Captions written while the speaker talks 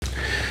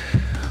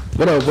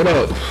What up? What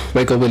up?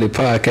 Wake Up Willie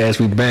podcast.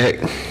 We back.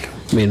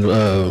 Me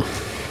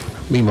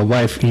and my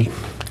wife,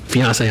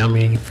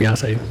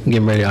 fiance.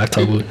 Getting ready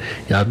October.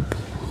 Y'all,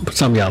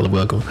 some of y'all are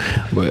welcome.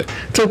 But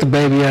took the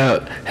baby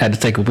out. Had to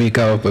take a week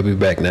off, but we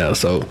back now.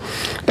 So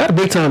got a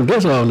big time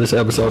guest on this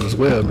episode as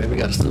well. Man, we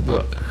got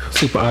a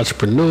super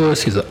entrepreneur.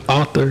 She's an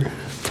author,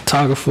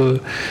 photographer,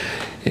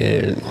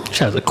 and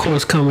she has a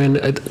course coming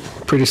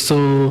pretty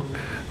soon.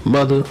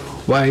 Mother,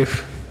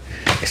 wife,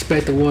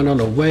 expecting one on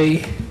the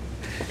way.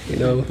 You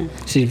know,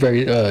 she's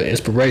very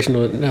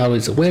inspirational, not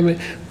only to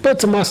women, but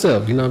to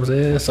myself, you know what I'm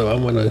saying? So I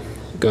want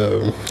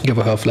to give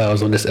her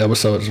flowers on this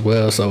episode as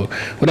well. So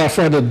without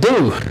further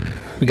ado,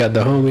 we got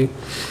the homie,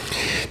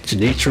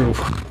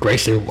 Genetra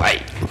Grayson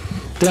White.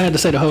 Did I have to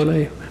say the whole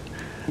name?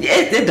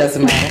 It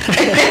doesn't matter.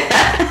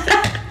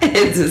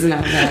 It does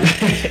not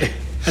matter.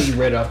 I just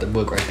read it off the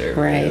book right there.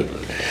 Right.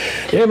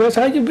 Yeah, man,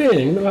 so how you been?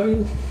 You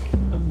know,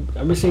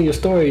 I've been seeing your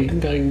story,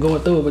 going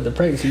through it with the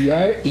pregnancy. You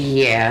alright?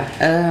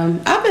 Yeah,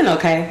 I've been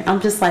okay. I'm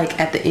just like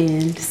at the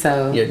end,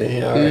 so. Yeah,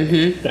 alright.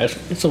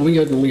 Mm-hmm. So when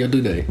your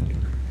due date?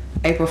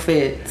 April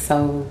 5th,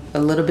 so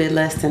a little bit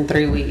less than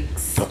 3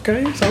 weeks.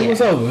 Okay, it's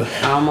almost over.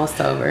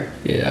 Almost over.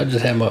 Yeah, I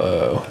just had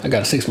I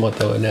got a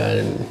 6-month-old now,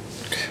 and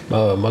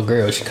my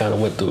girl, she kind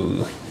of went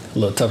through a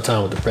little tough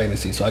time with the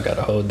pregnancy, so I got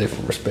a whole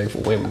different respect for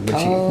women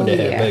when they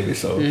have babies.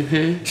 So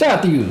shout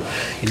out to you.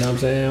 You know what I'm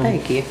saying?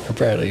 Thank you. I'm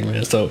proud of you,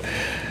 man. So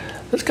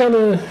let's kind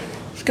of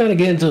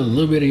get into a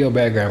little bit of your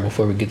background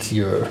before we get to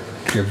your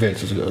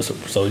ventures.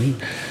 So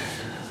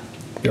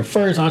your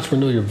first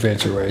entrepreneurial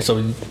venture, right? So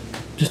you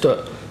just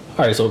all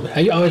right. So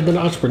have you always been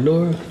an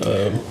entrepreneur?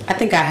 I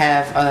think I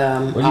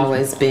have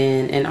always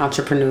been an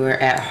entrepreneur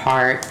at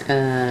heart.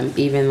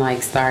 Even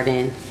like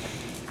starting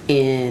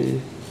in,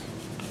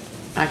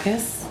 I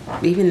guess,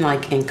 even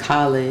like in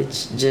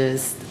college,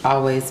 just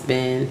always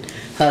been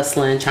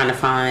hustling, trying to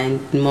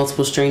find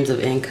multiple streams of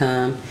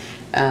income.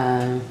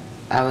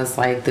 I was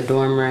like the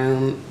dorm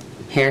room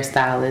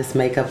hairstylist,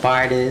 makeup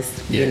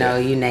artist, you know,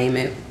 you name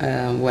it,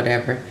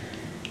 whatever.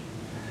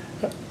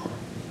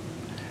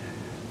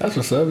 That's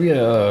what's up.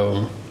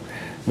 Yeah.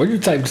 Were you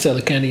the type to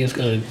sell candy in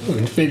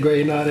 5th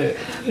grade and all that?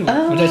 Was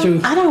that you?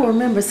 I don't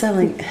remember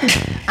selling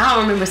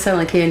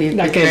candy in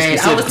 5th grade.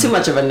 I was too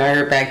much of a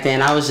nerd back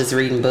then. I was just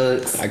reading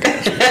books. I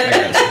got you.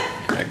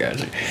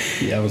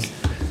 Yeah, I was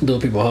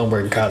doing people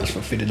homework in college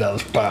for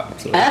 $50 a pop.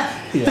 So, yeah,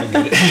 I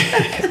get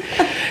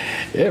it.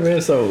 Yeah,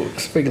 man. So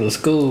speaking of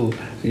school,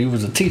 you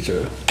was a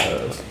teacher.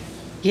 Just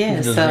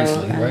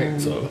recently, right?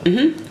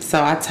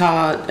 So I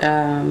taught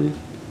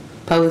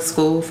public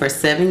school for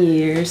 7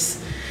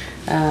 years.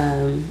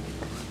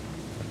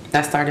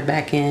 I started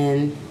back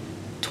in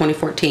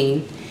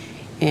 2014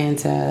 and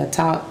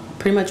taught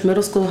pretty much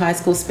middle school, high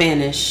school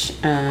Spanish.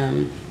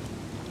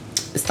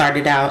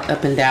 Started out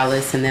up in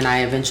Dallas, and then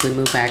I eventually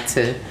moved back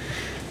to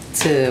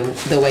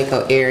the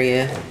Waco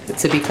area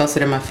to be closer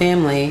to my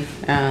family.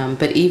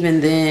 But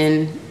even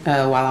then,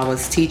 while I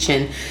was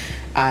teaching,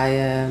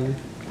 I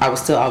was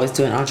still always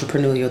doing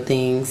entrepreneurial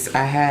things.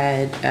 I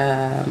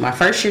had my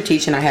first year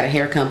teaching, I had a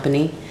hair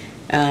company,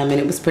 and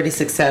it was pretty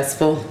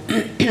successful.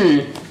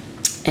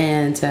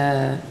 And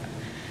I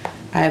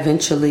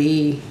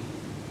eventually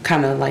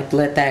kind of like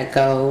let that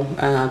go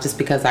just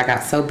because I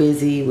got so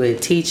busy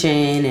with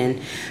teaching,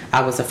 and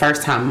I was a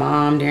first-time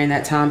mom during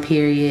that time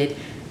period.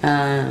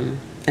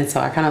 And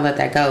so I kind of let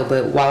that go.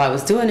 But while I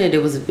was doing it, it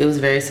was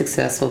very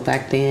successful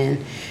back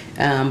then,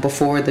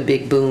 before the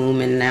big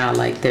boom. And now,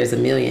 like, there's a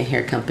million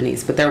hair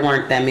companies, but there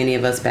weren't that many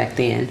of us back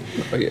then.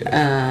 Oh,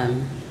 yeah.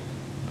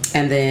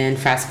 And then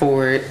fast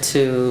forward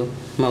to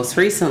most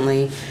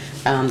recently,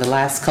 the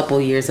last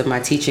couple years of my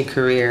teaching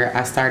career,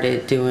 I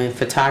started doing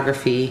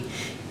photography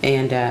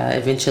and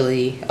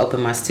eventually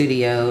opened my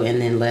studio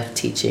and then left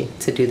teaching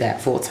to do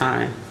that full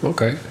time.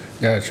 Okay.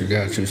 Got you.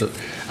 So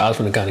I was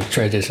going to kind of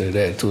transition to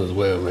that too as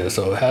well, man.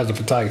 So how's the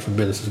photography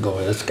business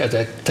going? Got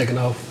that taken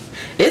off?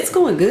 It's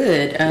going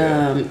good.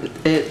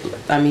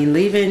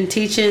 Leaving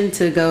teaching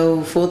to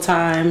go full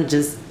time,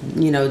 just,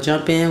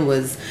 jump in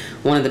was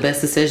one of the best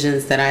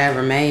decisions that I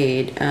ever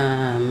made.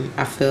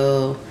 I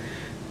feel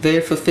very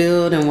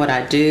fulfilled in what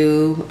I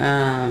do.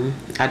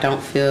 I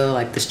don't feel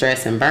like the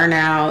stress and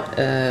burnout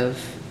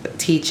of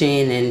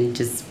teaching and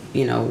just,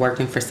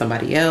 working for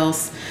somebody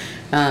else.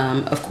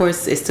 Of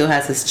course, it still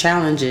has its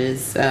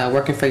challenges,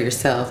 working for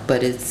yourself,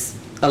 but it's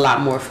a lot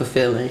more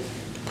fulfilling.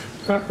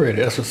 Alright,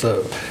 that's what's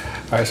up.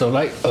 All right,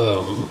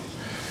 so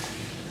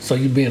so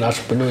you being an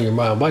entrepreneur in your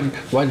mind,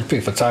 why'd you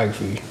pick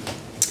photography?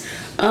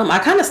 I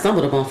kind of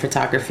stumbled upon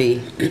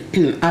photography.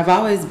 I've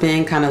always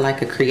been kind of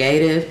like a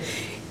creative,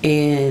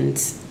 and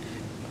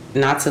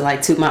not to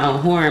like toot my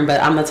own horn,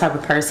 but I'm the type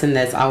of person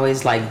that's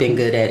always like been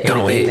good at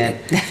everything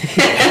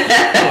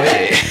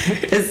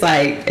it's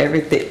like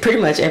pretty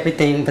much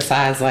everything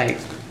besides like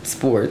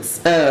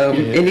sports.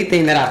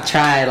 Anything that I've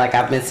tried, like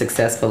I've been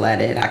successful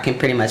at it. I can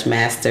pretty much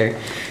master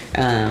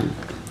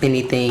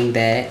anything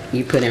that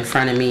you put in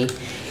front of me.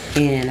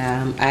 And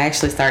I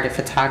actually started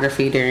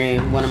photography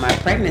during one of my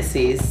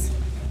pregnancies.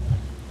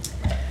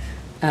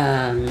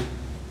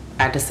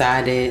 I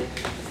decided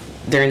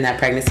during that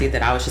pregnancy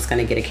that I was just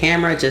going to get a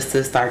camera just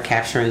to start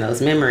capturing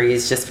those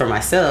memories just for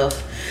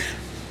myself.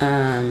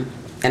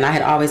 And I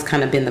had always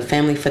kind of been the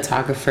family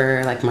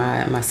photographer, like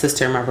my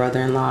sister and my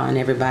brother-in-law and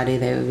everybody.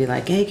 They would be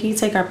like, hey, can you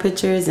take our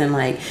pictures? And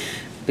like,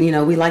 we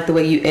like the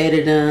way you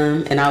edit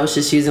them. And I was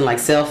just using like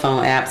cell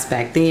phone apps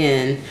back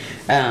then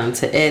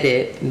to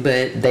edit,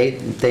 but they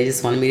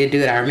just wanted me to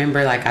do it. I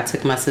remember like I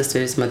took my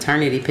sister's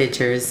maternity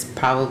pictures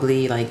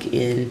probably like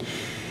in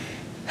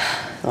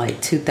like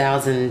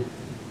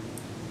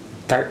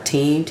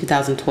 2013,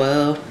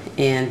 2012,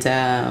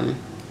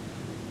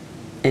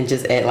 and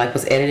just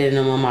was editing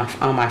them on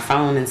my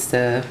phone and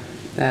stuff,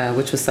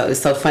 which was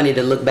it's so funny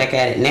to look back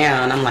at it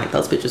now, and I'm like,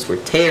 those pictures were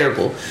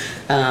terrible,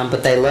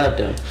 but they loved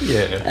them.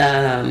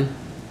 Yeah.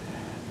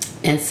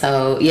 And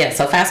so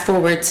fast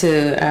forward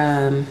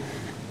to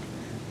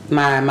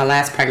my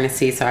last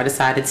pregnancy. So I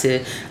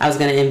decided I was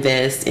going to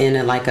invest in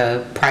a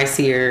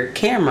pricier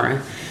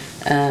camera,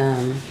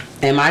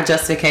 and my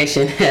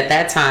justification at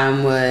that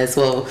time was,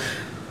 well,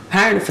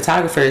 hiring a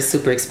photographer is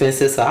super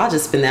expensive, so I'll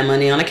just spend that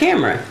money on a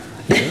camera.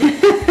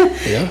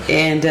 Yeah.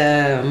 And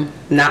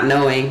not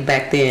knowing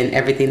back then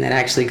everything that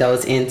actually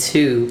goes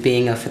into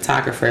being a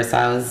photographer, so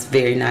I was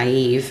very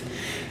naive.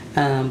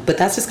 But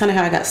that's just kind of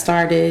how I got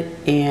started,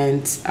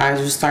 and I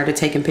just started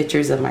taking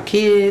pictures of my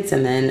kids,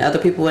 and then other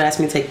people would ask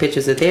me to take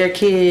pictures of their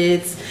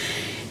kids,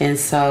 and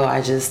so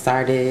I just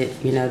started,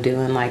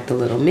 doing like the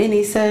little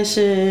mini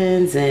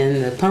sessions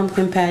and the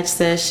pumpkin patch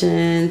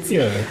sessions.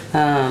 Yeah.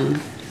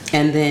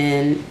 And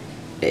then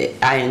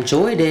I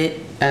enjoyed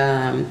it,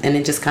 and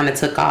it just kind of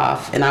took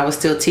off, and I was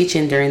still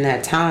teaching during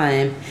that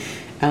time.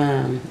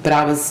 But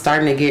I was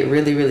starting to get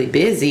really, really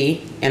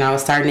busy, and I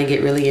was starting to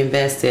get really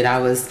invested. I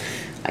was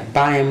like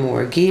buying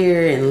more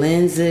gear and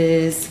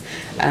lenses,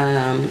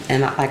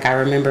 and I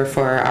remember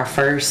for our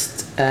first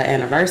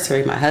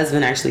anniversary, my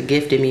husband actually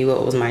gifted me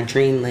what was my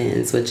dream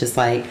lens, which is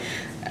like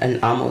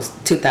an almost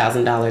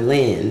 $2,000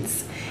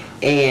 lens.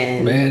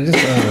 And man,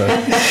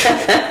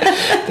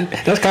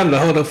 that's kind of the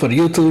hold up for the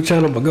YouTube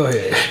channel, but go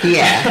ahead.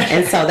 Yeah,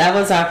 and so that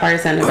was our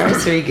first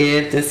anniversary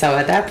gift, and so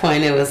at that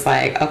point it was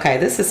like, okay,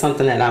 this is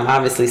something that I'm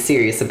obviously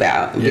serious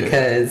about,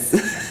 because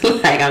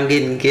like I'm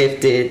getting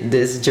gifted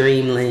this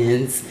dream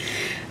lens,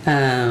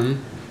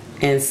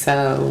 and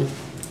so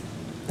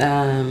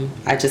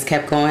I just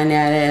kept going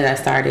at it. I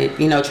started,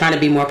 trying to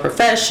be more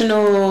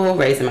professional,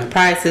 raising my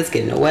prices,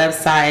 getting a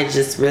website,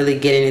 just really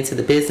getting into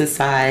the business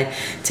side,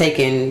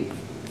 taking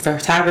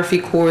photography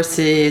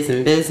courses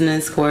and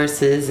business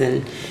courses,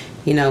 and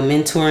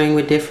mentoring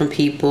with different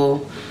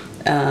people,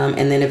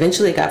 and then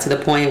eventually it got to the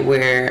point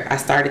where I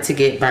started to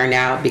get burnt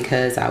out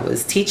because I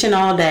was teaching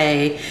all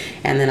day,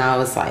 and then I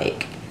was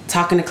like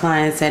talking to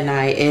clients at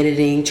night,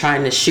 editing,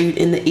 trying to shoot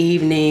in the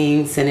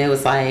evenings, and it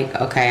was like,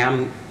 okay,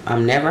 I'm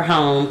never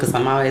home, because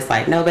I'm always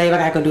like, no babe, I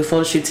gotta go do a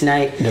photo shoot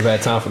tonight. Never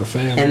had time for the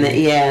family. And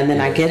then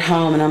I get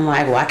home and I'm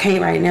like, well, I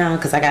can't right now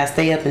because I gotta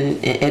stay up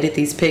and edit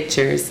these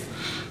pictures.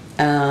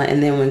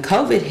 And then when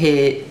COVID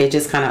hit, it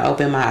just kind of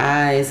opened my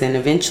eyes, and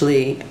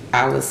eventually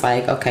I was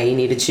like, okay, you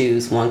need to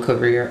choose one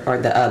career or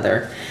the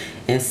other.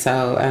 And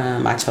so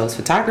I chose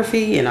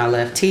photography, and I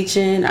left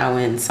teaching. I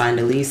went and signed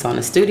a lease on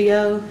a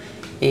studio,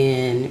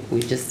 and we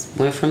just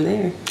went from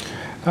there.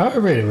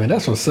 Alrighty, man,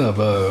 that's what's up.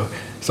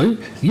 So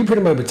you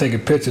pretty much been taking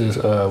pictures,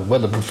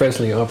 whether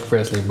professionally or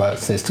unprofessionally,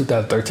 since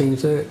 2013, you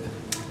said?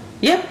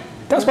 Yep.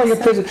 That's why your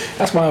pictures.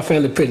 That's why our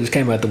family pictures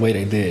came out the way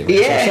they did. Man.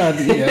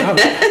 Yeah.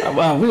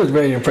 So we was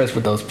very impressed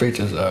with those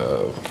pictures.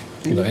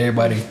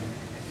 Everybody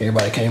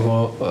came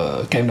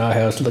home, came to our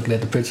house looking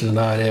at the pictures and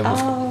all that.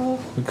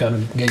 We kind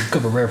of gave a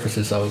couple of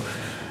references. So.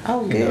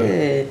 Oh,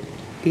 good.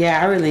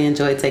 Yeah, I really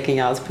enjoyed taking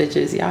y'all's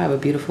pictures. Y'all have a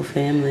beautiful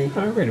family.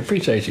 I really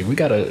appreciate you. We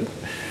got an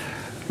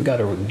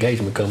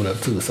engagement coming up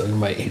too, so we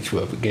might hit you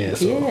up again.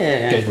 So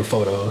engagement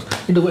photos.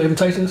 You do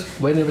invitations,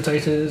 wedding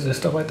invitations, and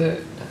stuff like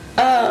that.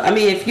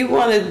 If you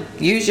want to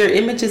use your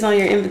images on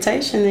your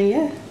invitation, then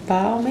yeah,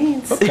 by all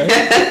means. Okay.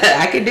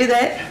 I could do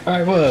that. All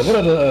right, well, what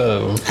are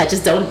the... I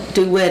just don't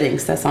do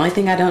weddings. That's the only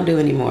thing I don't do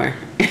anymore.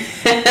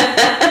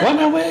 Why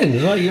not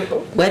weddings?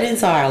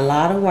 Weddings are a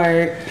lot of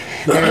work.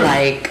 They're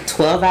like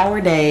 12-hour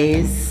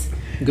days.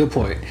 Good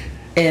point.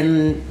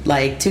 And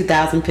like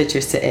 2,000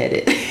 pictures to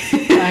edit.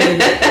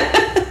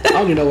 I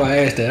don't even know why I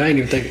asked that. I ain't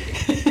even think...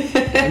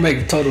 It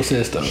makes total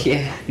sense though.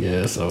 Yeah.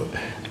 Yeah. So,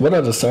 what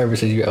other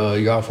services you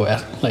offer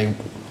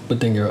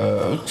within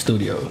your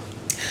studio?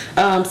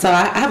 So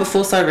I have a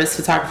full service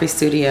photography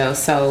studio.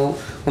 So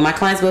when my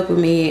clients book with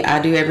me,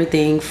 I do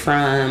everything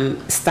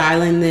from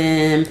styling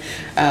them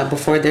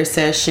before their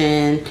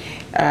session.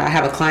 I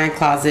have a client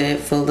closet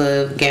full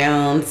of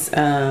gowns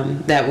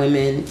that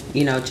women,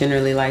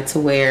 generally like to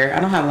wear. I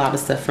don't have a lot of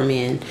stuff for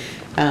men,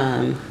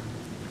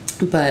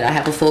 but I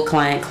have a full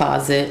client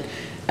closet.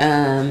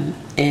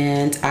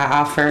 And I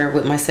offer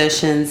with my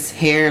sessions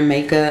hair and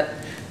makeup.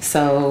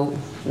 So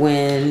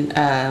when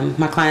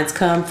my clients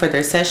come for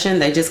their session,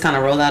 they just kind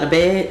of roll out of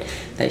bed,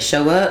 they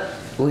show up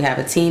We have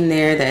a team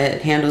there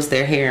that handles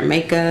their hair and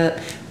makeup.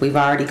 We've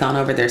already gone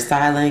over their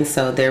styling,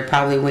 so they're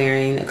probably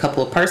wearing a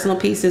couple of personal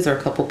pieces or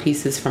a couple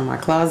pieces from my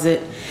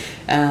closet,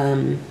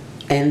 and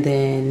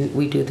then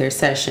we do their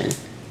session.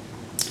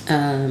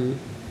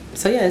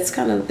 So yeah, it's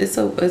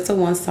a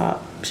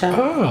one-stop shop.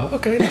 Oh,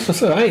 okay, that's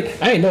what's up. I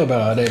ain't know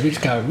about all that.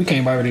 We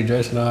came already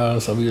dressed and all,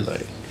 so we was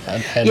like,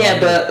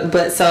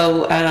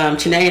 so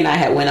Chanae and I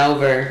had went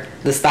over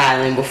the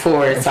styling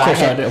before. Of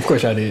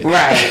course I did.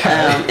 Right,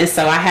 and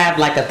so I have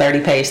like a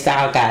 30-page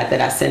style guide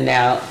that I send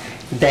out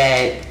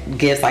that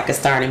gives like a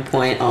starting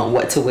point on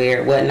what to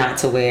wear, what not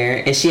to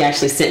wear. And she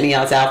actually sent me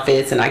y'all's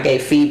outfits, and I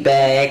gave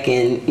feedback,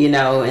 and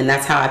and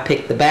that's how I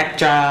picked the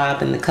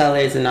backdrop and the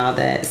colors and all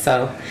that.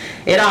 So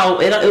it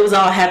was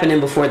all happening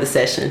before the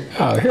session.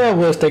 Oh, here I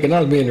was thinking I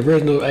was being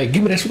original. Hey,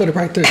 give me that sweater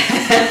right there.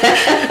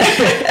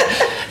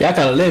 Y'all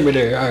kind of led me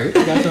there. All right,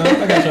 I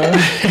got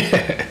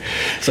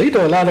y'all. So you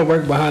do a lot of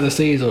work behind the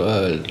scenes.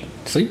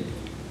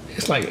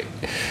 It's like,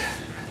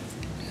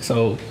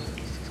 so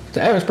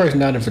the average person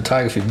not in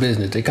photography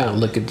business, they kind of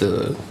look at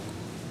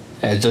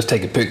as just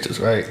taking pictures,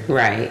 right?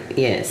 Right.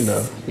 Yes.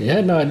 You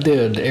had no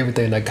idea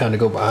everything that kind of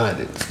go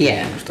behind it.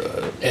 Yeah.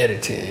 The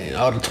editing,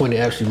 all the 20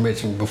 apps you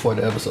mentioned before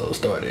the episode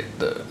started.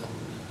 Did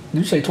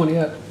you say 20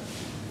 apps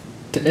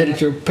to edit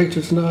your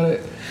pictures and all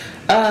that?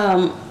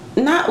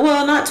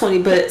 Not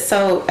 20, but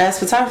so as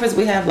photographers,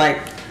 we have like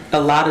a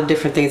lot of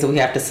different things that we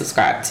have to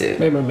subscribe to.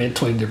 Maybe I meant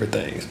 20 different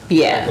things.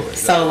 Yeah.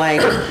 So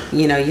like,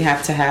 you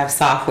have to have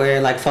software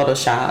like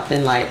Photoshop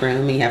and Lightroom,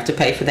 and you have to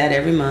pay for that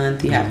every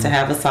month. You have to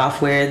have a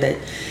software that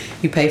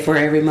you pay for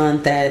every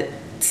month that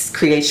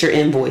creates your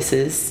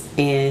invoices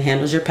and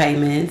handles your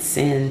payments.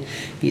 And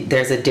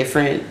there's a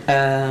different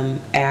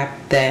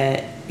app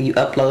that you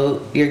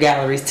upload your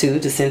galleries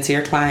to send to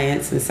your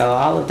clients. And so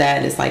all of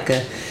that is like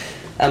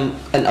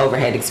an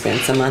overhead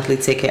expense, a monthly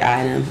ticket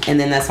item. And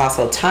then that's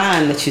also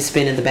time that you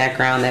spend in the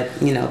background that,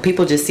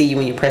 people just see you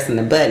when you're pressing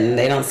the button.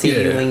 They don't see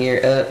you when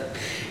you're up,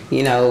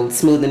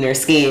 smoothing their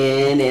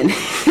skin and,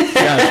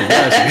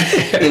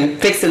 Gotcha. and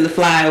fixing the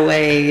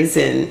flyaways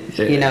and,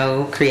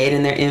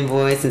 creating their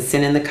invoice and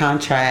sending the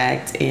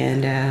contract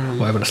and...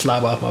 having to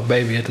slob off my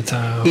baby at the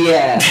time.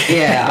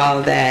 Yeah, all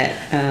of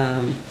that.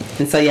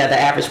 And so, the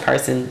average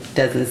person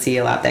doesn't see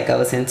a lot that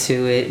goes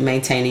into it,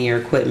 maintaining your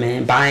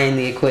equipment, buying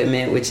the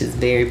equipment, which is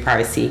very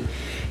pricey.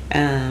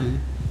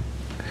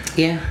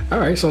 Yeah. All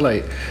right. So,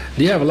 do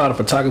you have a lot of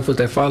photographers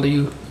that follow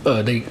you?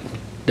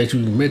 That you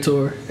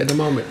mentor at the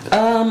moment?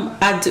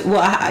 I do.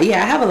 Well, I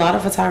have a lot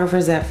of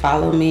photographers that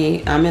follow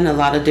me. I'm in a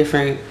part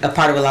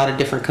of a lot of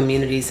different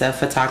communities of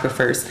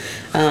photographers.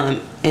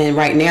 And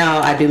right now,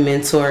 I do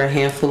mentor a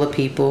handful of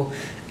people.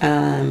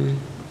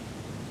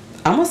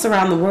 Almost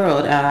around the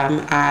world.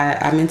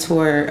 I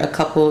mentor a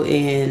couple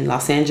in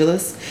Los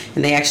Angeles,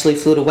 and they actually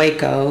flew to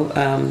Waco.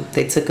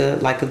 They took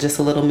just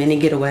a little mini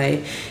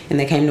getaway, and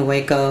they came to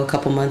Waco a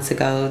couple months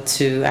ago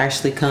to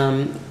actually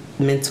come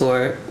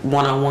mentor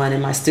one-on-one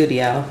in my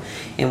studio.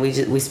 And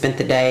we spent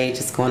the day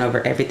just going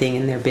over everything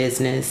in their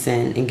business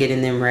and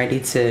getting them ready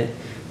to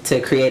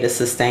create a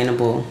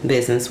sustainable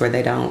business where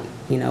they don't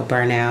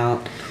burn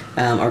out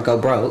or go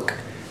broke.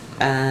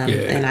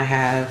 And I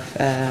have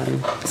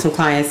some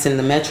clients in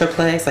the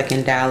Metroplex, like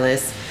in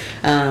Dallas,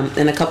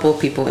 and a couple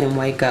of people in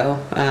Waco.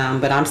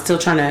 But I'm still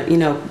trying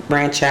to,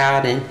 branch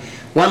out. And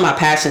one of my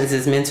passions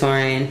is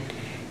mentoring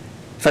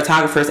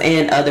photographers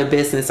and other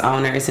business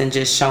owners and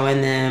just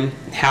showing them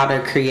how to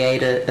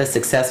create a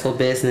successful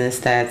business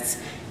that's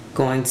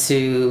going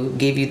to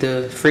give you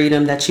the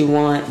freedom that you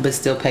want, but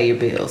still pay your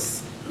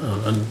bills.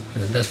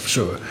 That's for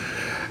sure.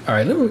 All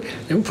right, let me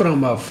put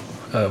on my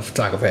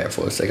photographer hat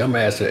for a second. I'm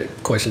gonna ask that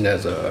question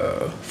as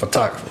a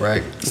photographer,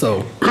 right?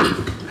 So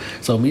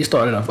when you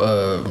started off,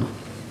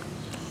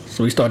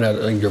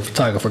 in your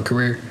photographer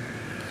career.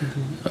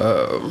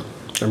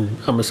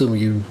 I'm assuming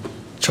you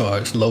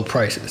charge low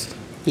prices.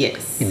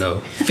 Yes.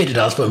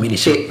 $50 for a mini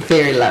shoot.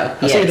 Very low.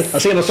 I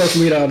see it on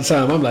social media all the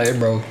time. I'm like, hey,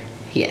 bro.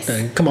 Yes.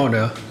 Come on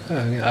now.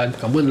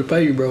 I'm willing to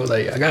pay you, bro.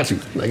 I got you.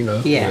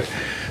 Yeah.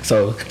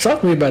 So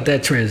talk to me about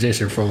that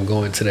transition from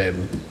going to that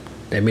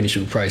mini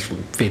shoot price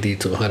from $50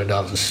 to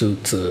 $100 a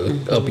shoot to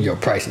upping your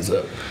prices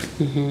up.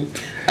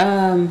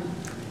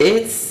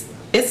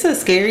 It's a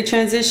scary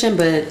transition,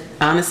 but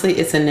honestly,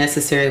 it's a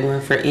necessary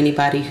one for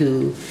anybody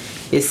who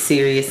is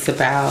serious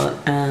about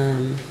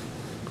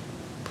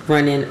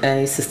running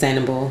a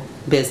sustainable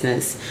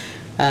business.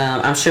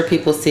 I'm sure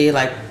people see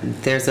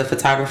there's a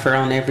photographer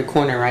on every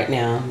corner right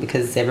now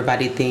because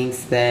everybody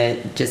thinks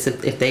that just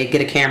if they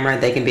get a camera,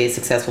 they can be a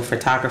successful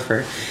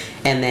photographer.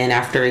 And then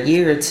after a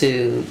year or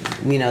two,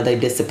 they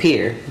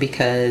disappear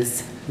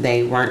because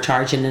they weren't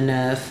charging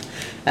enough.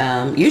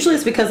 Usually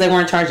it's because they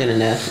weren't charging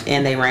enough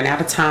and they ran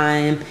out of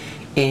time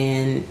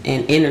and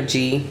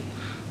energy,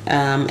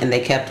 and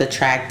they kept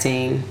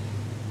attracting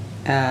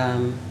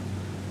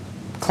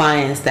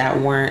clients that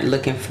weren't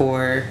looking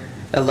for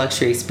a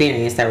luxury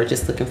experience, that were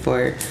just looking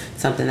for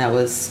something that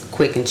was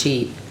quick and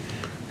cheap.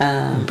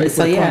 You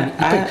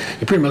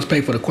pretty much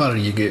pay for the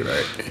quality you get,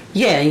 right?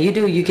 Yeah, you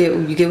do. You get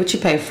what you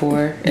pay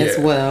for as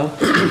well.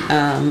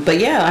 But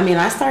yeah, I mean,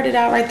 I started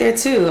out right there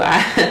too.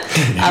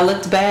 I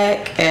looked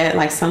back at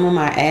like some of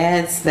my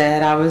ads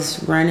that I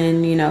was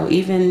running,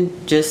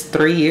 even just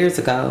 3 years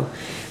ago,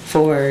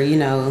 for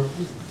 $30 and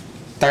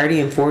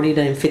 $40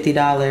 and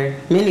 $50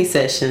 mini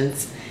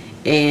sessions,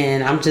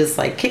 and I'm just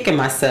like kicking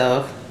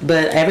myself.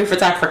 But every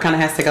photographer kind of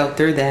has to go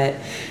through that.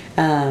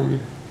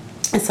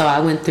 And so I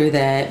went through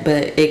that,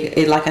 but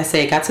it like I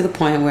said, it got to the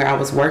point where I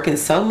was working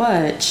so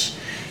much,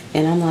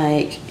 and I'm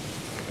like,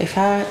 if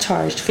I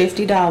charged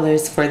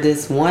 $50 for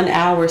this 1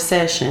 hour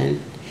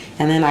session,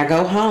 and then I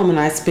go home and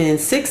I spend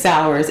 6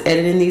 hours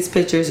editing these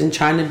pictures and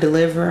trying to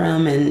deliver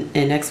them and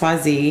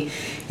XYZ,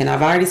 and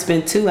I've already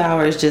spent 2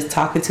 hours just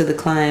talking to the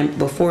client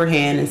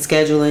beforehand and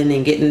scheduling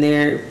and getting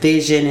their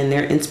vision and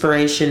their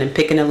inspiration and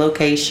picking a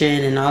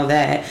location and all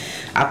that.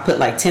 I put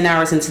like 10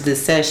 hours into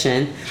this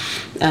session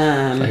for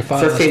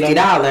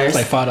 $50. It's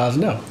like $5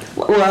 an hour.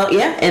 Well,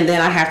 yeah, and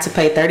then I have to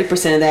pay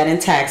 30% of that in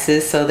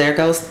taxes. So there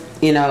goes,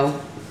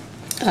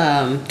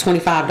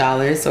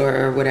 $25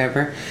 or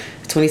whatever,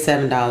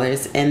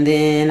 $27, and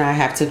then I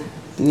have to,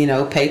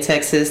 pay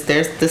Texas.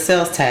 There's the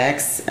sales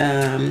tax,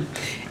 and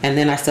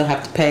then I still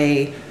have to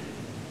pay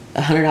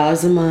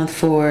 $100 a month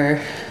for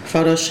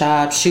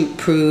Photoshop, Shoot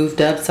Proof,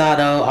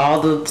 Dubsado, all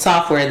the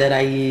software that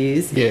I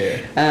use. Yeah.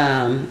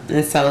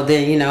 And so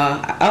then,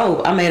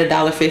 I made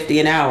 $1.50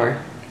 an hour.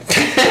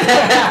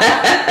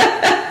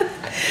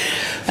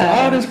 So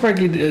all this work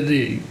you did,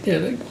 they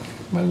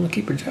might as well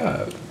keep a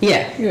job.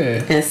 Yeah.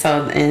 Yeah. And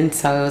so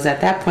it was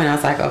at that point I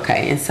was like,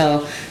 okay. And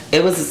so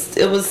it was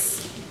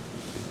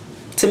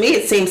to me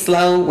it seemed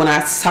slow. When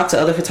I talk to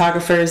other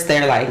photographers,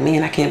 they're like,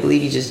 man, I can't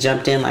believe you just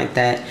jumped in like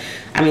that.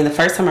 I mean, the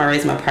first time I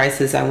raised my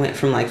prices, I went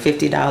from like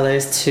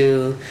 $50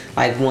 to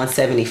like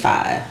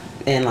 $175,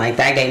 and like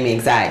that gave me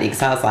anxiety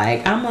because I was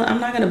like, I'm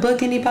not gonna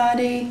book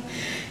anybody.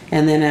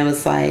 And then I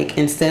was like,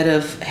 instead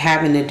of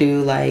having to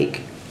do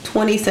like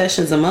 20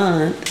 sessions a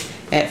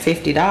month at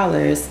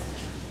 $50,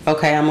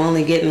 okay, I'm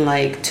only getting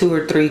like 2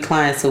 or 3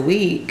 clients a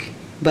week,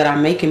 but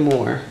I'm making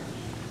more.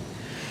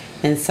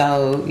 And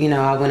so,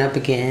 I went up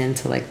again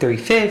to like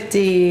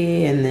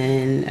 $350, and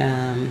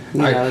then,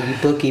 you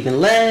book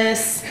even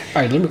less.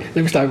 All right, let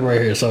me stop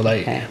right here. So,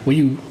 like, okay. when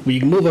you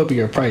move up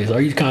your price, are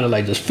you kind of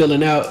like just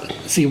filling out,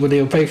 see what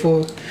they'll pay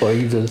for, or are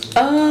you just?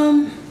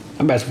 I'm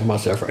asking for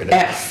myself right now.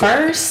 At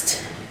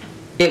first,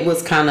 it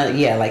was kind of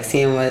like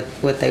seeing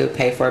what they would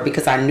pay for,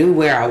 because I knew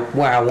where I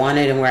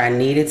wanted and where I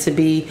needed to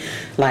be,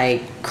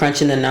 like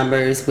crunching the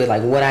numbers with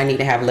like what I need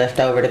to have left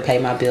over to pay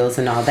my bills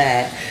and all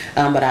that.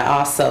 But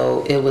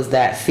it was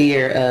that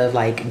fear of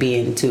like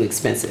being too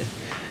expensive.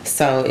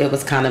 So it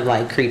was kind of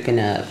like creeping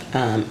up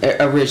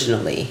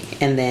originally,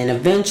 and then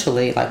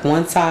eventually, like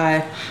once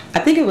I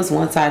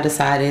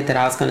decided that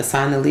I was going to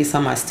sign the lease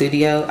on my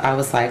studio, I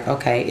was like,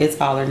 okay, it's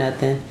all or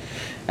nothing.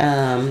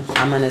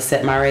 I'm going to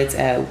set my rates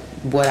at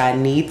what I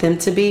need them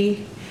to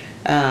be,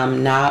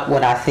 not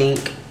what I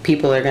think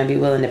people are going to be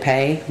willing to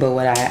pay, but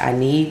what I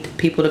need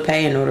people to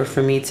pay in order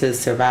for me to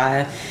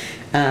survive.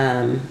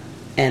 And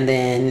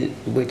then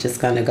we're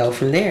just going to go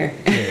from there.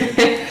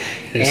 Yeah.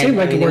 It seemed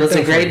like it was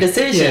a great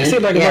decision. Yeah, it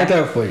seemed like it worked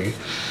out for you.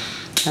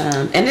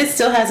 And it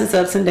still has its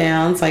ups and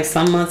downs. Like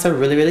some months are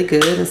really, really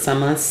good and some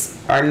months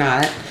are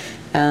not.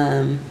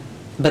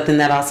 But then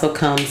that also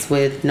comes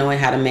with knowing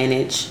how to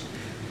manage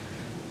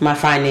my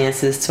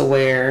finances to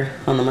where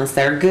on the months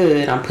that are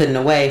good, I'm putting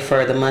away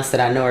for the months that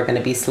I know are going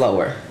to be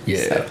slower. Yeah,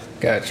 so.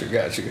 Got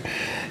you.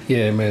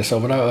 Yeah, man. So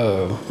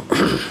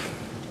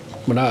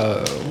when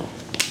I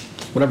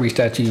reached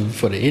out to you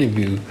for the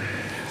interview,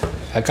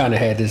 I kind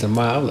of had this in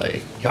mind. I'm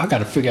like, I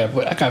gotta figure out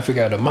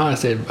the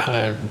mindset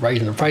behind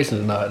raising the prices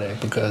and all that,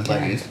 because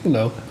like right. I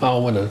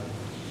don't want to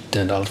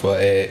 $10 for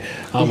an ad.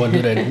 I don't want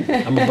to do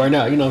that. I'm gonna burn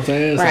out. You know what I'm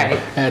saying? So right. I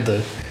had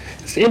to.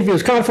 This interview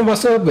was kind of for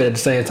myself, but at the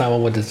same time, I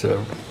wanted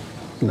to.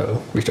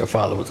 Reach our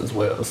followers as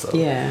well. So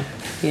yeah. I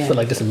feel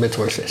like this is a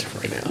mentor session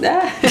right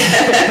now.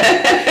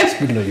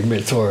 Speaking of your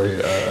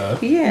mentor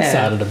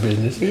side of the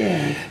business.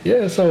 Yeah.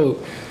 Yeah. So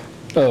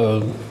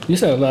you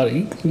said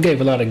you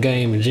gave a lot of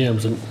game and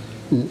gems in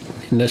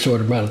that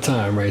short amount of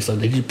time, right? So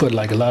did you put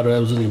like a lot of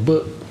those in your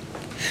book?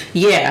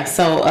 Yeah.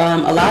 So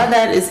a lot of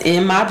that is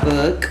in my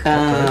book.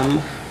 Okay.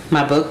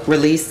 My book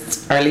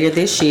released earlier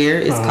this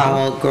year. It's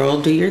called Girl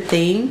Do Your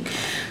Thing.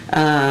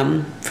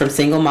 From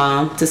single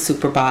mom to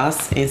super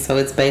boss, and so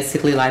it's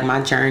basically like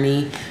my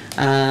journey,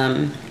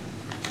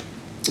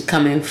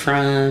 coming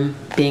from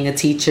being a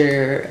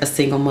teacher, a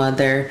single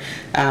mother,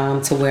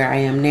 to where I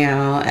am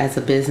now as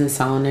a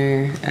business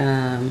owner.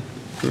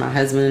 My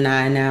husband and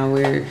I now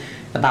we're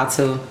about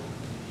to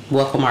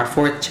welcome our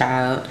 4th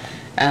child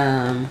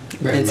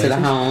into the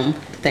home.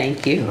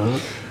 Thank you.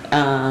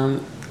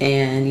 And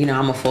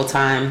I'm a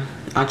full-time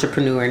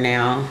entrepreneur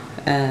now,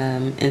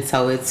 and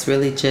so it's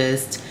really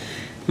just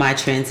my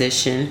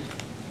transition,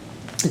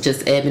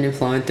 just ebbing and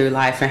flowing through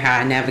life and how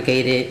I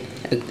navigate it,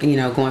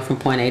 going from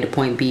point A to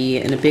point B.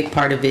 And a big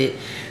part of it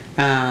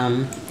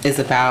is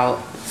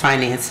about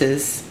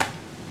finances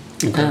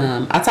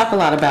Okay. I talk a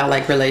lot about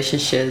like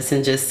relationships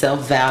and just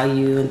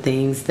self-value and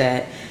things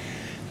that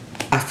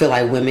I feel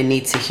like women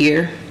need to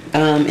hear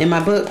in my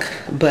book.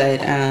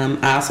 But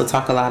I also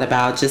talk a lot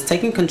about just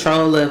taking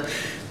control of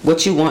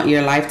what you want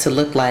your life to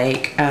look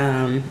like.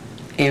 And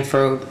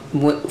for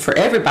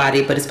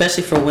everybody, but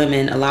especially for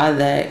women, a lot of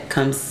that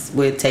comes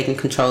with taking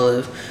control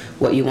of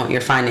what you want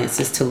your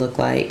finances to look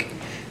like.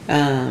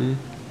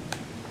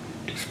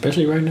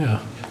 Especially right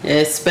now.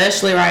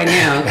 Especially right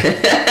now.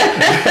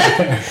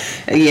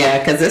 Yeah,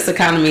 because this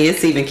economy,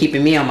 it's even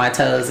keeping me on my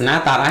toes, and I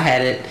thought I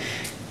had it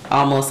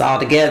almost all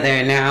together,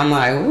 and now I'm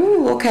like,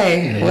 ooh,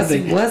 okay,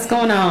 Yeah, what's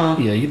going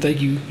on? Yeah, you think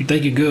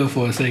you're good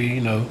for a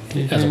second,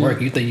 as a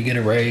worker, you think you get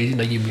a raise,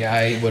 you be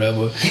alright,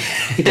 whatever. You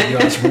think you're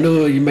an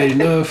entrepreneur, you made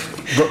enough,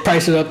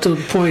 price it up to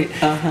the point,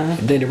 and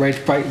then they raise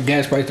the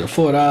gas price to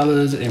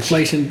 $4,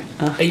 inflation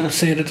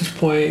 8% at this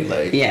point,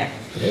 like Yeah,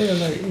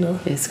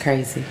 it's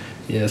crazy.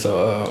 Yeah,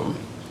 so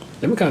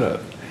let me kind of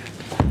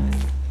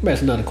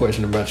ask another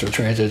question about your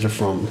transition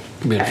from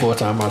being a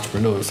full-time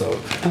entrepreneur.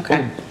 So,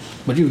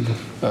 but you,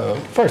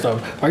 first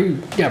off,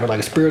 you have like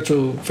a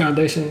spiritual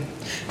foundation?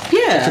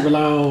 Yeah. That you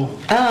rely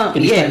on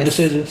in these type of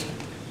decisions?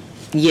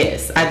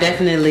 Yes, I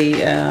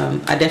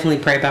definitely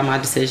pray about my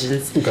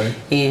decisions. Okay.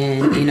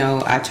 And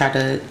I try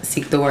to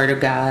seek the Word of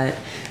God.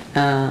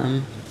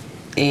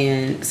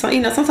 And so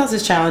sometimes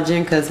it's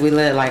challenging because we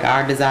let like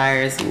our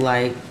desires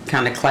like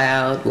kind of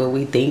cloud what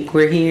we think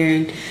we're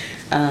hearing.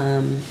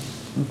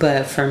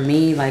 But for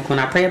me, like when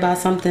I pray about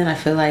something, I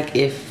feel like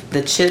if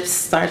the chips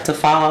start to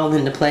fall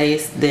into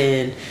place,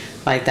 then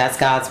like that's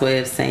God's way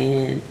of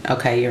saying,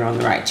 okay, you're on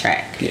the right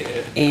track. Yeah.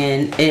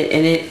 And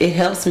it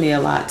helps me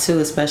a lot too,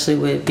 especially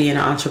with being an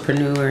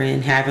entrepreneur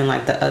and having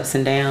like the ups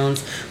and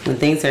downs when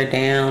things are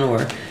down,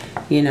 or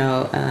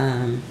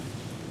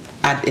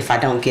if I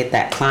don't get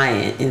that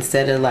client,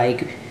 instead of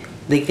like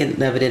thinking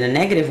of it in a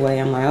negative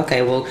way, I'm like,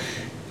 okay, well,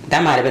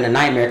 that might have been a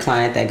nightmare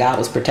client that God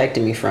was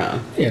protecting me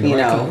from. Yeah,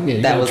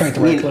 that was the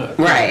right client.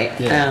 Right.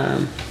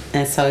 Yeah.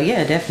 And so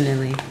yeah,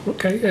 definitely.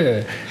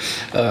 Okay,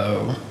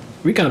 yeah.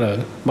 We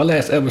my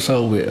last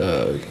episode with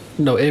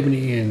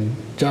Ebony and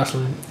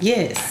Jocelyn.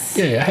 Yes.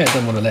 Yeah, I had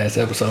them on the last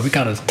episode. We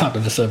kind of talked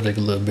on the subject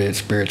a little bit,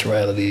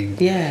 spirituality.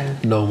 Yeah.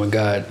 Knowing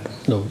God's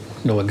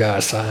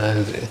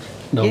signs and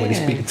knowing when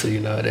He's speaking to you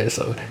and all that.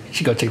 So you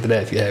should go check that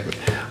out if you haven't.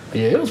 But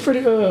yeah, it was pretty.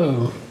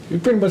 You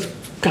pretty much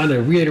kind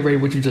of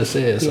reiterated what you just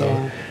said. So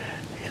I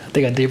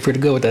think I did pretty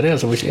good with that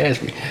answer when she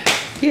asked me.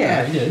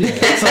 Yeah.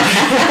 So,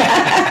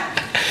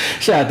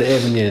 shout out to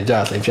Ebony and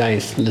Jocelyn. If y'all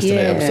ain't listened to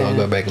that episode,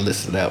 go back and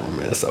listen to that one,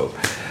 man. So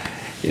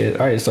yeah,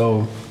 all right.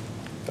 So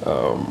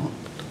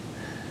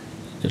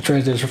the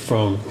transition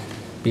from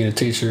being a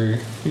teacher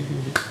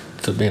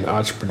to being an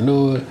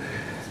entrepreneur.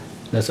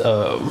 That's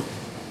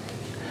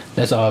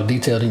all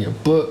detailed in your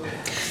book.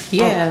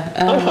 Yeah.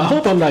 I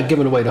hope I'm not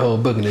giving away the whole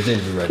book in this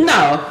interview right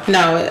now.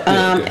 No.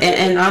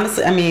 And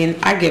honestly, I mean,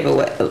 I give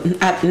away,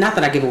 not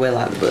that I give away a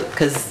lot of the book,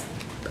 because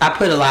I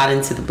put a lot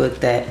into the book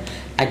that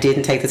I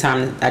don't take the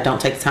time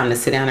to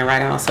sit down and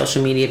write out on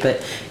social media. But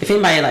if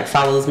anybody like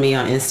follows me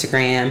on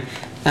Instagram,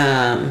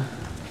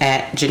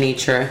 at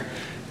Genetra,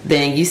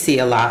 then you see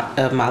a lot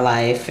of my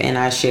life, and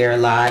I share a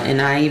lot. And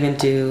I even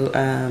do,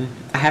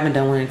 I haven't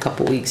done one in a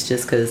couple weeks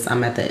just because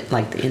I'm at the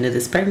end of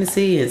this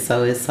pregnancy, and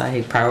so it's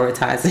like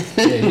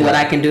prioritizing what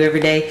I can do every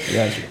day.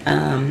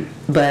 Gotcha.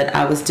 But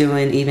I was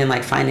doing even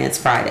like Finance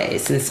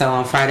Fridays, and so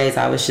on Fridays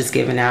I was just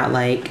giving out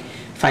like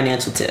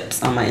financial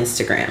tips on my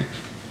Instagram,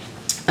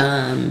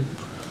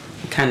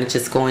 kind of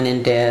just going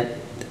in depth.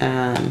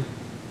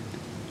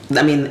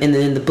 I mean,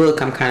 in the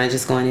book, I'm kind of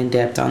just going in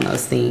depth on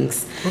those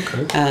things.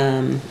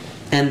 Okay.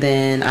 And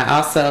then I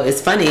also,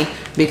 it's funny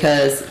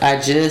because I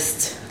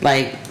just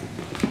like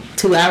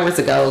 2 hours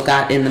ago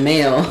got in the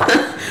mail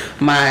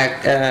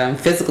my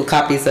physical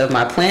copies of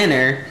my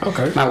planner,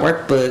 my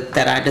workbook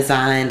that I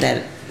designed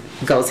that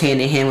goes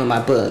hand in hand with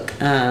my book.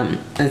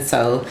 And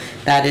so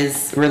that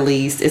is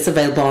released. It's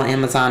available on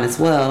Amazon as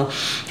well.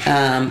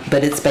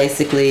 But it's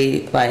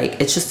basically like,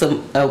 it's just a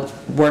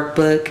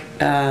workbook.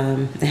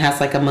 It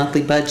has like a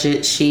monthly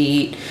budget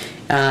sheet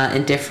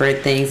and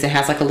different things. It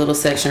has like a little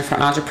section for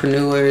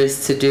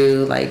entrepreneurs to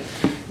do like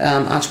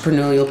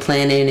entrepreneurial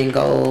planning and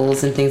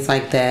goals and things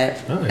like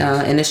that. Nice.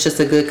 And it's just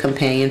a good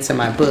companion to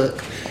my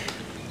book.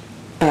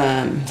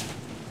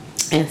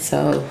 And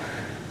so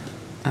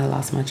I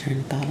lost my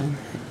train of thought on that.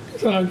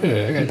 It's all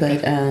good.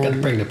 I got to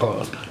bring the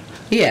pause.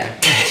 Yeah,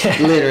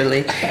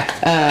 literally.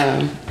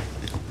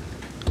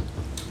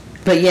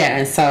 But yeah,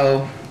 and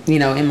so,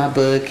 in my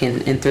book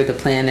and through the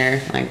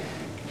planner, like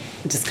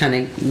just kind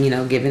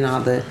of, giving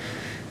all the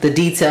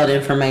detailed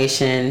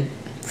information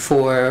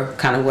for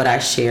kind of what I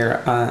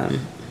share on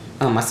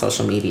my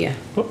social media.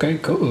 Okay,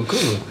 cool.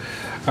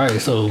 All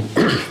right, so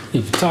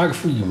your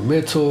photographer, your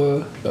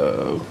mentor,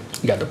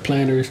 you got the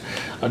planners.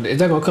 Is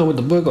that gonna come with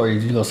the book, or are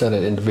you gonna sell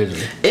that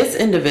individually? It's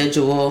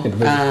individual.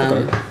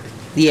 Okay.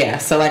 Yeah.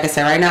 So like I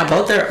said, right now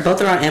both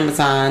are on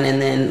Amazon, and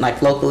then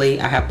like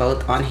locally, I have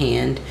both on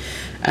hand.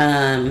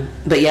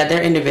 But yeah,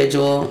 they're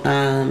individual.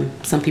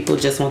 Some people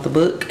just want the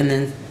book, and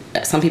then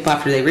some people,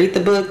 after they read the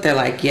book, they're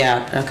like,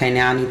 yeah, okay,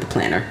 now I need the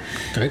planner.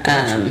 Okay,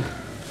 gotcha.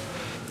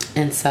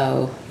 And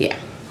so, yeah.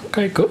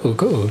 Okay,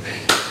 cool.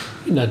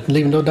 You're not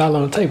leaving no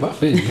dollar on the table. I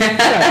feel you.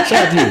 Shout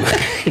out to you.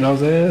 You know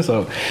what I'm saying?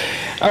 So,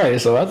 all right.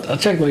 So I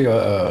checked on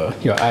your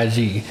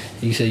IG.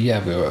 You said you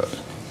have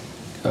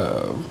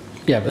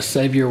a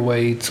Save Your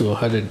Way to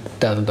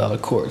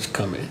 $100,000 course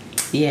coming.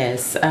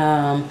 Yes.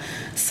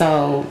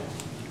 So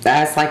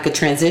that's like a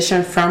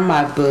transition from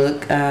my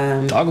book.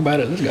 Talk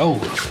about it. Let's go.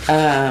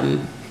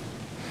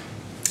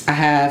 I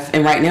have,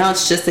 and right now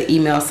it's just the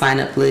email sign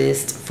up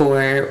list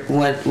for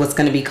what's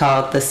going to be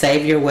called the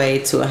Save Your Way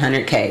to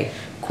 100K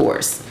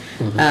course.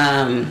 Mm-hmm.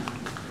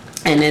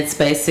 And it's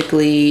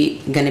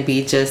basically going to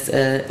be just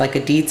a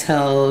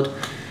detailed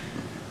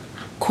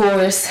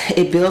course.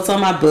 It builds on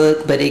my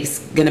book, but it's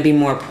going to be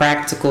more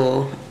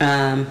practical,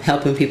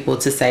 helping people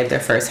to save their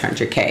first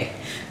 100K,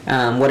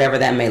 whatever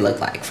that may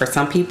look like. For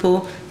some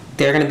people,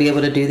 they're going to be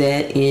able to do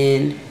that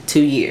in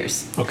 2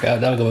 years. Okay,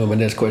 that'll go with my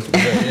next question.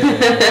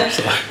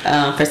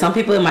 For some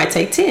people, it might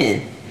take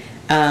 10.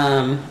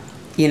 But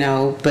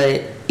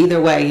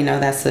either way,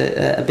 that's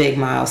a big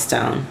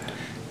milestone.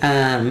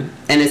 And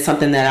it's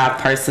something that I've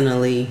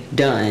personally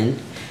done.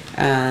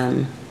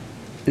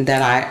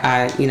 That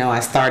I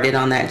started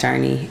on that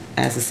journey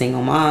as a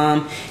single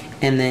mom,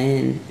 and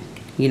then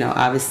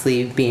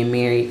obviously being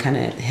married kind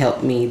of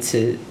helped me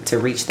to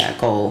reach that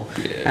goal.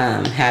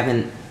 Yeah.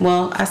 Having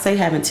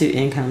 2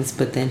 incomes,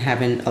 but then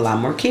having a lot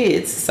more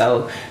kids,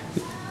 so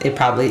it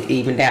probably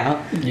evened out.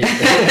 Yeah.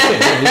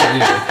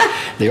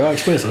 They are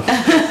expensive.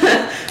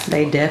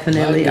 They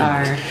definitely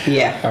are.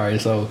 Yeah. All right.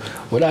 So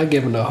without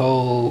giving the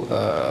whole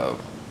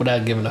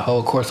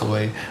course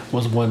away,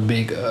 what's one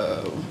big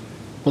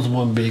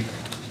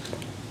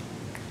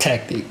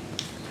tactic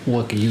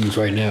one can use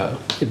right now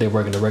if they're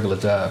working a regular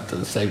job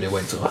to save their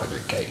way to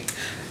 100K?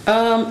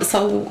 And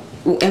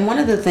one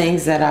of the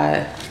things that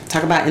I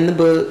talk about in the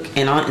book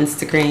and on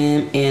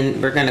Instagram,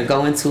 and we're going to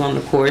go into on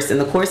the course, and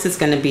the course is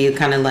going to be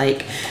kind of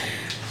like,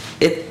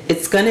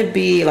 it's going to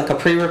be like a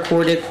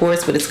pre-recorded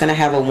course, but it's going to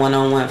have a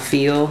one-on-one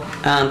feel,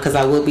 because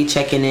I will be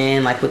checking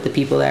in like with the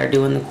people that are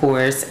doing the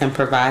course and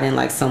providing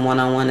like some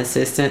one-on-one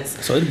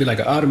assistance. So it'd be like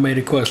an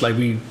automated course, like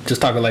we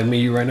just talking like me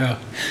and you right now.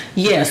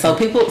 Yeah. So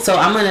the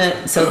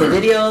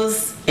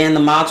videos and the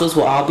modules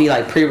will all be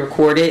like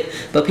pre-recorded,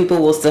 but people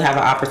will still have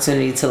an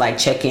opportunity to like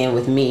check in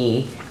with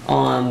me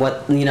on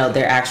what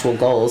their actual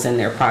goals and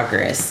their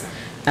progress.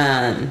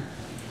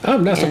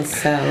 I'm not at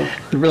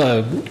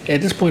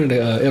this point in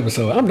the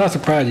episode, I'm not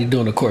surprised you're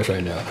doing a course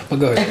right now. But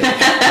go ahead.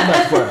 I'm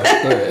not surprised.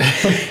 Go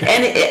ahead.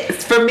 And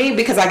it's for me,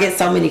 because I get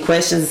so many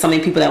questions, so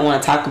many people that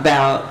want to talk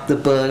about the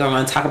book or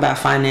want to talk about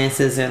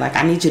finances, or like,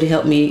 I need you to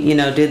help me,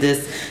 do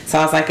this. So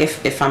I was like,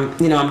 if I'm,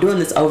 I'm doing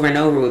this over and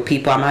over with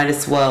people, I might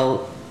as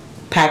well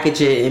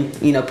package it and,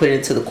 put it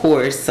into the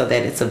course so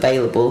that it's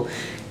available,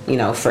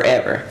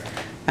 forever.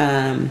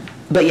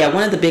 But yeah,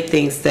 one of the big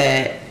things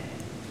that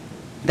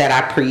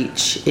I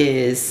preach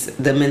is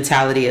the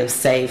mentality of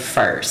save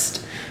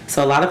first.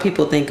 So a lot of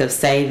people think of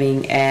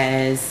saving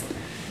as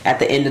at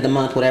the end of the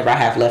month, whatever I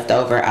have left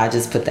over, I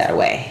just put that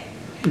away.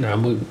 No,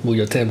 move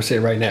your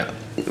 10% right now.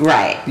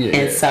 Right. Yeah.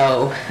 And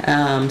so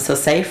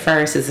save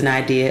first is an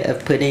idea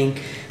of putting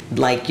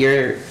like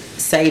your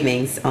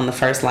savings on the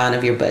first line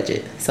of your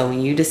budget. So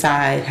when you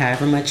decide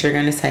however much you're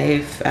going to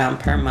save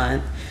per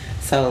month,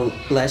 so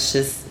let's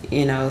just,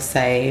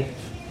 say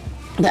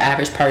the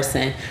average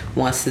person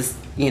wants to,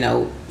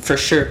 for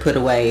sure put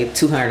away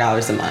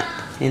 $200 a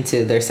month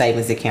into their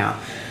savings account.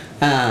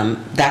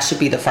 That should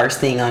be the first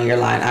thing on your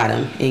line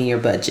item in your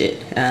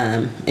budget.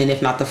 And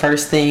if not the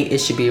first thing, it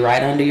should be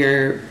right under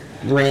your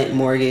rent,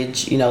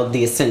 mortgage,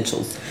 the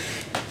essentials.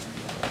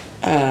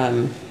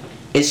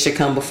 It should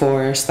come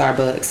before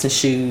Starbucks and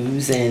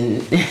shoes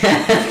and,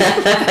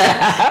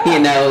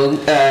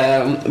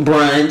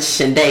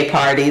 brunch and day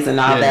parties and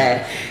all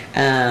that.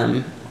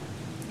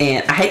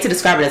 And I hate to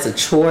describe it as a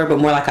chore, but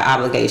more like an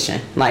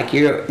obligation. Like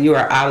you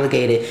are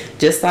obligated.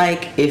 Just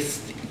like if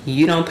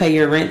you don't pay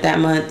your rent that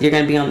month, you're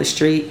going to be on the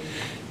street.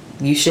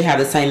 You should have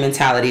the same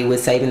mentality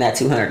with saving that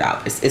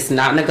 $200. It's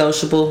not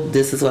negotiable.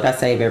 This is what I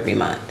save every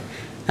month.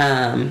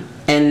 And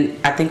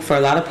I think for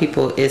a lot of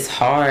people, it's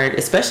hard,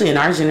 especially in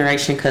our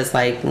generation, because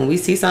like when we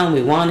see something,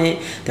 we want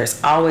it.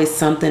 There's always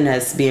something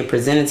that's being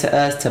presented to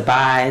us to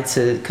buy,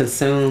 to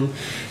consume.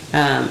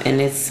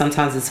 And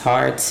sometimes it's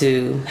hard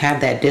to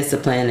have that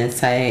discipline and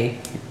say,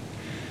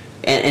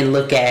 and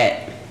look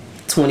at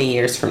 20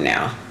 years from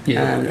now.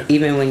 Yeah.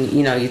 Even when,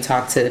 you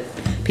talk to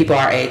people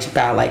our age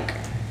about like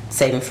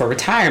saving for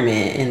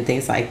retirement and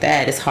things like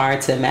that, it's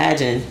hard to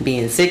imagine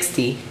being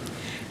 60.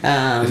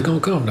 It's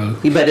going to come though.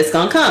 But it's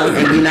going to come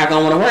and you're not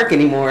going to want to work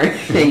anymore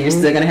and you're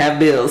still going to have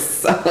bills.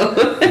 So.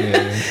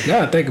 Yeah.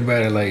 Now I think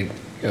about it, like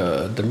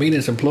the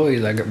meanest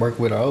employees I work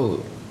with are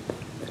old.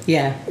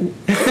 Yeah.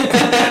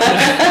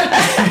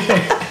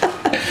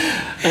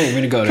 I ain't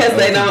really go there. Because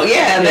they don't,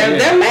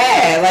 they're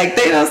mad. Like,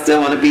 they don't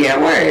still want to be at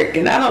work.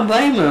 And I don't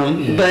blame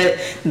them. Yeah. But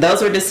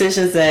those were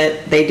decisions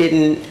that they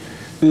didn't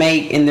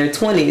make in their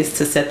 20s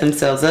to set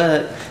themselves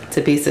up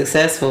to be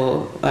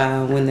successful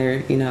when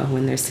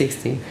they're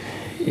 60.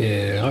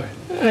 Yeah,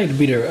 I hate to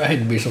be there. I hate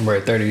to be somewhere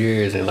at 30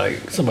 years and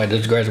like somebody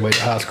just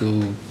graduated high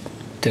school,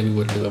 tell me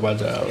what to do about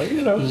my job. Like,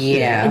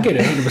 Yeah. I get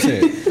it,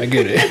 100%. I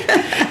get it.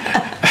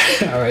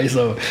 All right,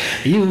 so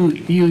you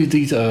use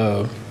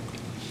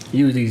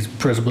these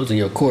principles in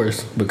your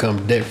course,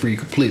 become debt free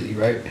completely,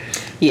 right?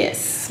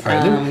 Yes, All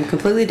right,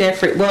 completely debt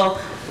free. Well,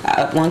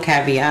 one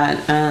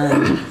caveat.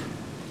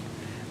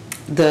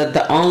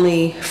 The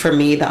only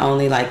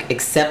like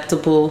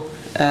acceptable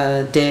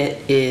debt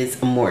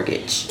is a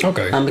mortgage.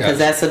 Okay, because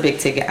that's a big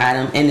ticket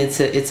item and it's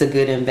a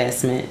good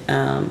investment.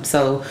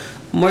 So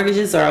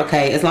mortgages are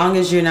okay as long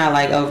as you're not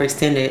like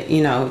overextended.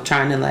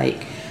 Trying to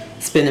like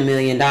spend $1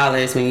 million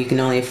when you can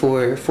only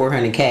afford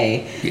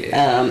 $400K.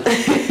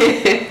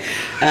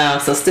 Yeah.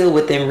 So still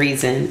within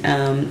reason.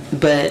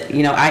 But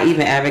I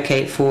even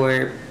advocate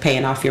for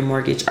paying off your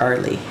mortgage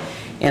early,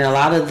 and a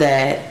lot of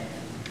that.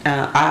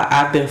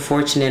 I've been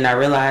fortunate and I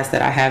realized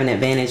that I have an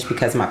advantage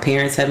because my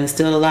parents have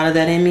instilled a lot of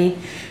that in me.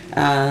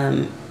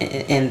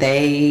 And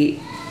they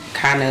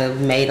kind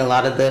of made a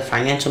lot of the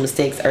financial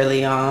mistakes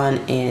early on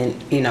and,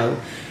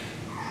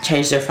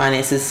 changed their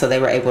finances so they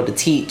were able to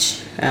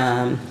teach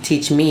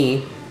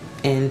me.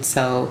 And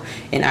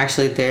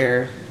actually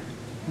the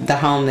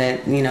home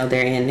that,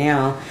 they're in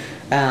now,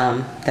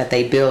 that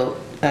they built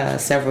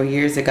several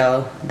years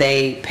ago,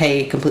 they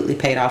completely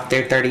paid off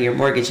their 30-year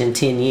mortgage in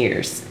 10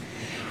 years.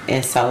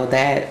 And so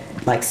that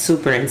like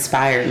super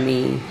inspired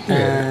me,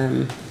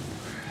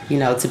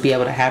 to be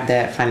able to have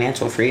that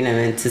financial freedom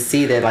and to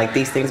see that like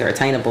these things are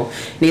attainable.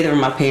 Neither of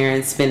my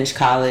parents finished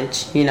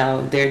college.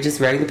 They're just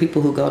regular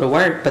people who go to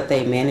work, but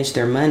they manage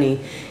their money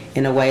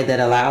in a way that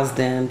allows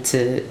them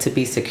to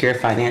be secure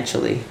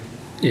financially.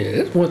 Yeah,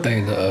 it's one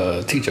thing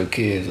to teach your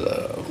kids,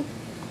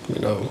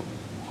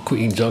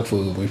 quit eating junk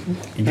food. If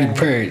you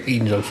prepare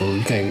eating junk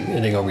food, it ain't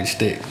gonna really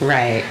stick.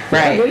 Right.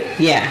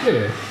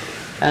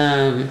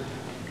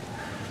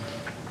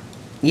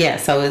 Yeah.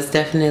 So it's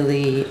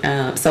definitely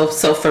so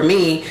for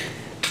me,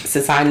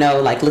 since I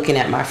know, like looking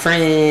at my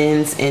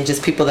friends and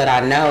just people that I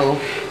know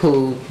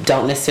who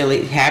don't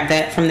necessarily have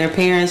that from their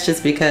parents,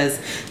 just because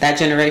that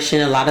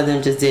generation, a lot of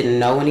them just didn't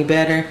know any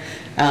better.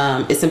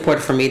 It's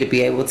important for me to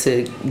be able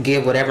to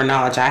give whatever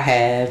knowledge I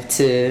have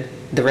to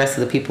the rest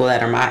of the people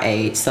that are my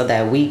age, so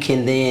that we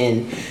can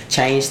then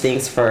change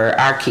things for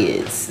our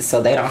kids,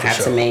 so they don't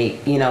have to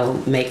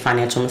make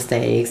financial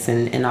mistakes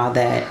and all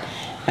that.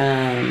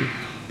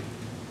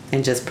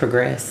 And just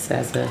progress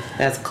as a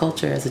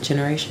culture, as a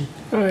generation.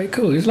 All right,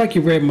 cool. It's like you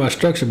read my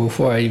structure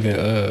before I even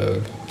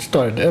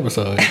started the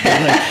episode.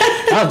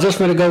 I was just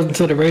going to go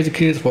into the raise the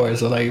kids part.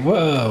 So like,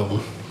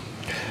 whoa.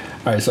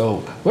 All right,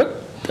 so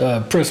what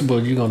principle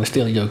are you going to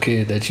instill in your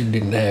kids that you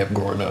didn't have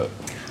growing up?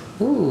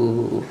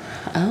 Ooh,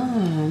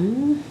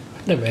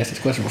 Never asked this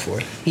question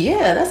before.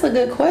 Yeah, that's a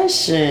good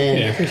question.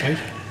 Yeah, I appreciate it.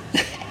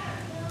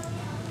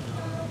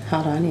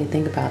 Hold on, I need to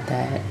think about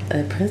that.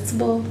 A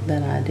principle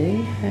that I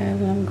didn't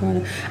have when I'm growing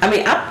up. I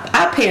mean,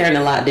 I parent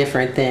a lot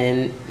different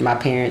than my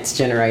parents'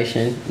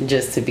 generation,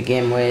 just to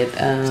begin with.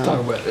 Let's talk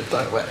about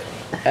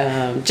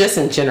it. Just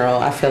in general,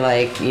 I feel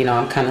like,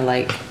 I'm kind of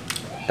like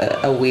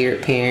a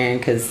weird parent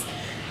because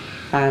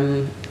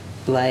I'm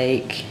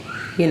like,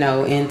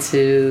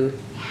 into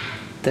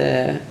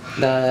the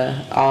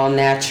all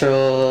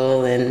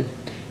natural and,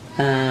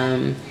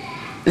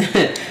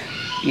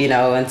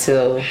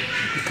 until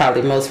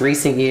probably most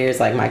recent years,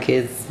 like my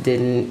kids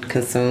didn't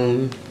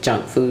consume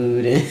junk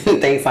food and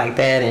things like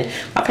that, and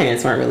my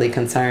parents weren't really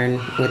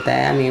concerned with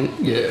that. I mean,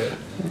 Yeah.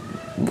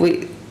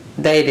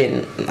 they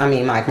didn't. I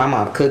mean, like my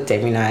mom cooked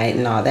every night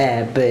and all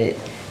that, but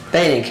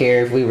they didn't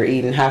care if we were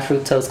eating high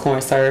fructose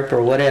corn syrup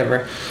or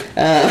whatever.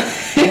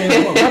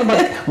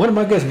 One of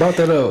my guests brought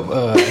that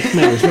up. His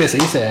name was Spencer.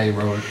 He said, "Hey,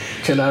 bro,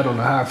 chill out on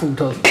the high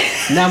fructose."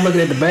 Now I'm looking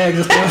at the bags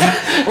and stuff.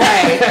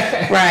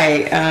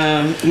 Right.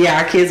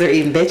 Our kids are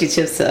eating veggie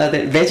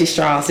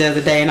straws the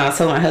other day, and I was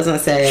telling my husband, I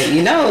said,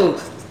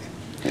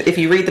 if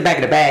you read the back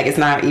of the bag, it's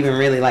not even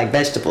really like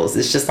vegetables.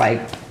 It's just like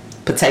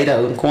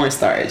potato and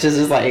cornstarch. It's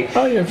just like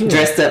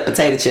dressed up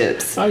potato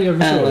chips. Oh yeah,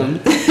 for sure.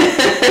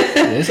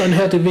 It's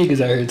unhealthy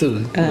vegans out here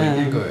too. Go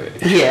ahead.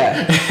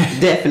 Yeah,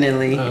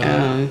 definitely.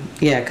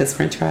 Because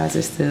French fries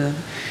are still.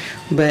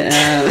 But it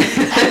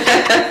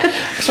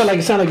sound like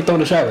you're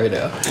throwing a shot right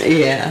now.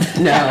 Yeah,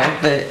 no,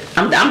 but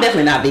I'm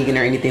definitely not vegan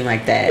or anything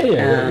like that.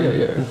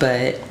 Yeah.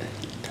 But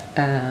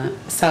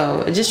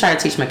so I just try to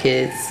teach my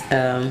kids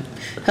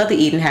healthy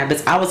eating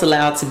habits. I was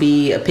allowed to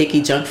be a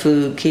picky junk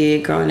food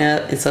kid growing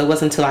up, and so it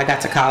wasn't until I got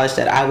to college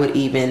that I would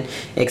even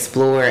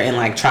explore and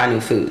like try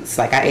new foods.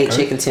 Like I ate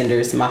chicken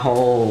tenders my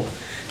whole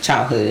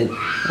childhood,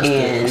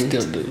 I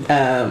still do.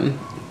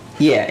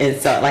 And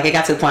so like it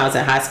got to the point I was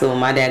in high school and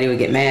my daddy would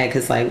get mad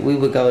because like we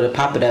would go to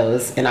Papa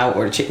Do's and I would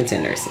order chicken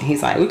tenders, and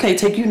he's like, "We can't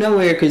take you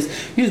nowhere because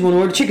you just want to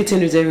order chicken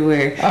tenders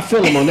everywhere." I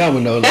feel him on that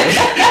one though. Like,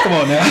 come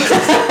on now.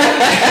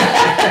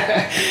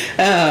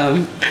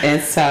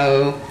 And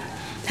so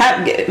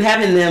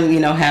having them,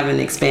 have an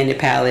expanded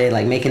palate,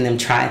 like making them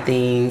try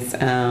things.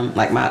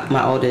 Like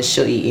my oldest,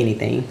 she'll eat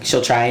anything.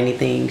 She'll try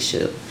anything.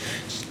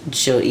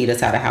 She'll eat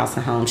us out of house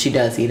and home. She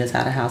does eat us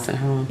out of house and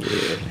home.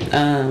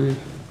 Yeah.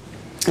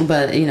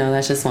 But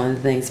that's just one of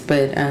the things.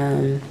 But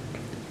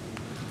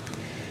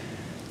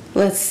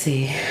let's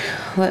see,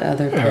 what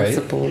other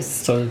principles? Right.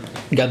 So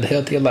you got the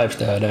healthier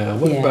lifestyle down.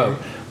 What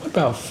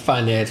about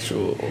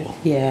financial?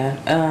 Yeah.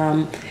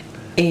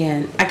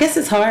 And I guess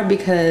it's hard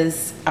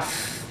because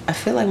I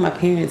feel like my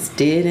parents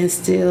did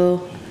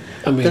instill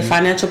the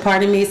financial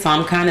part in me, so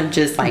I'm kind of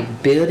just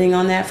like building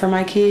on that for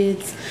my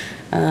kids.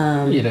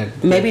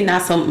 Maybe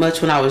not so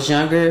much when I was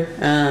younger,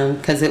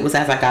 because it was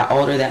as I got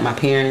older that my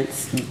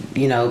parents,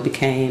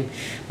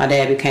 my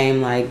dad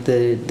became like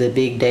the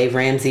big Dave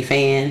Ramsey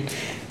fan.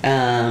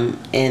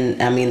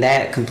 And I mean,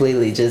 that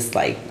completely just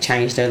like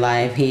changed their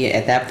life.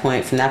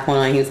 From that point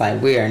on, he was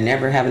like, we are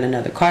never having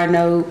another car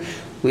note.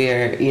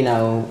 We're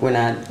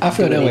not. I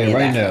feel that way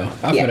right now.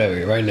 I feel that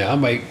way right now. I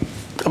might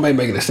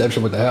make an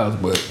exception with the house,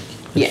 but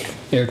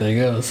everything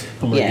else,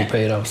 I'm gonna get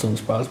paid off as soon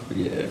as possible.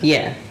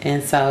 Yeah.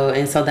 And so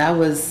that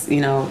was,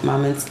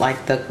 moments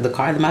like the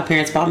car that my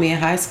parents bought me in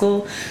high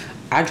school.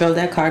 I drove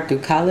that car through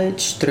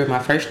college, through my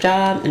first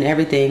job, and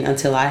everything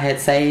until I had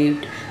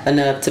saved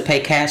enough to pay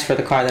cash for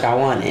the car that I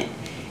wanted.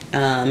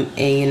 And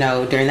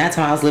during that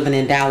time I was living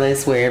in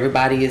Dallas, where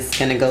everybody is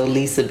gonna go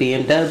lease a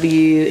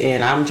BMW,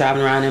 and I'm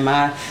driving around in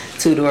my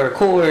 2-door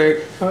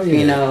Accord.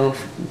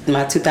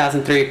 My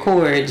 2003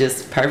 Accord,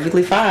 just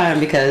perfectly fine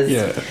because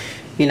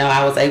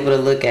I was able to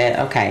look at,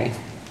 okay,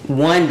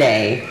 one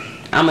day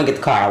I'm gonna get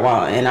the car I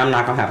want, and I'm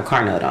not gonna have a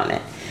car note on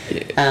it.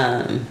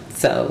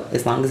 So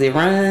as long as it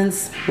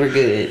runs, we're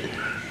good.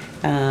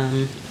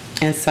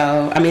 And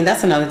so, I mean,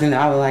 that's another thing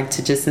that I would like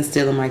to just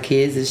instill in my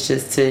kids, is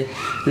just to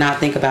not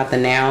think about the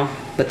now,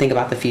 but think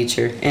about the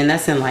future. And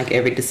that's in like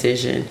every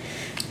decision.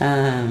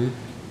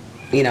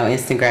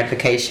 Instant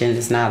gratification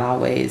is not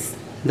always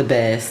the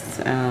best.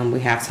 We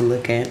have to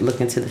look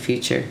into the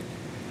future.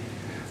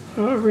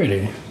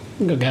 Already.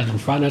 You got some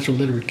financial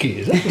literate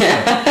kids. I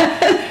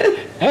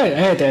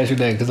had to ask you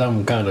that because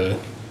I'm kind of,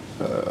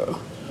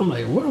 I'm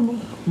like, what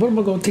am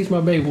I going to teach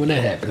my baby when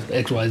that happens?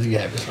 XYZ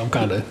happens. I'm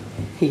kind of...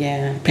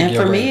 Yeah. And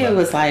for me, it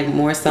was like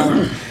more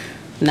so,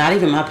 not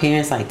even my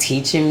parents like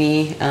teaching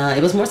me.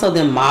 It was more so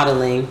them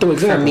modeling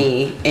for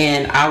me.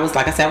 And I was,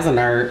 like I said, I was a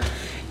nerd.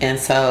 And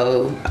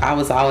so I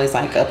was always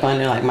like up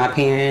under like my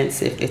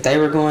parents. If they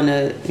were going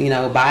to,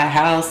 buy a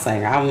house,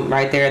 like I'm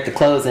right there at the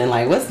closing,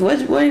 like what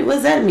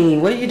does that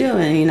mean? What are you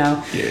doing? Yeah.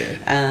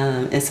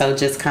 And so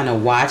just kind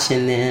of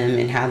watching them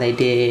and how they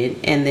did.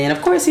 And then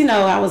of course,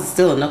 I was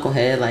still a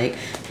knucklehead. Like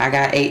I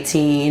got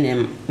 18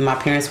 and my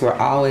parents were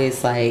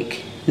always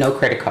like, no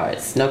credit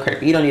cards, no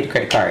credit. You don't need a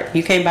credit card.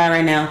 You can't buy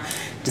right now.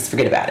 Just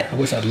forget about it. I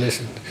wish I'd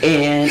listened.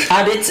 And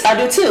I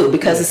did too,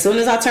 because as soon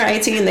as I turned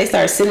 18, they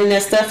started sending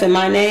that stuff in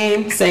my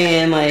name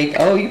saying like,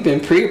 oh, you've been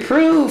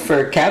pre-approved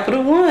for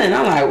Capital One.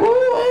 I'm like,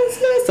 what is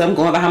this? I'm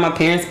going behind my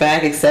parents'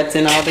 back,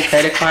 accepting all the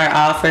credit card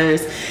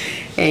offers.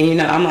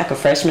 And I'm like a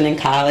freshman in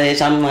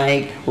college. I'm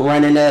like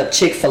running up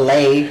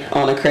Chick-fil-A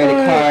on a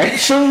credit card.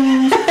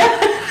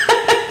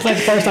 It's like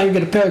the first time you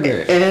get a Pell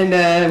Grant.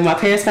 And my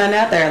parents found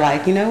out. They're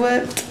like, you know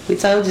what? We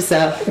told you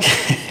so.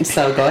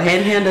 So go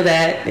ahead and handle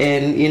that.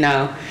 And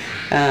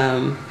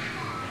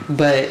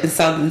but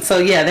so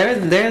yeah,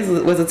 there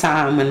was a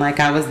time when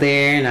like I was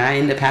there and I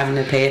ended up having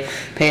to pay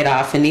it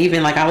off. And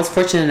even like I was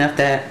fortunate enough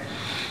that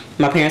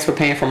my parents were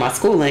paying for my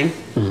schooling.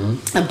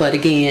 Mm-hmm. But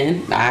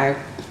again, I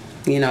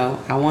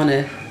want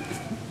to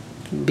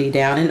be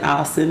down in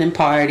Austin and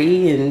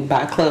party and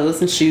buy clothes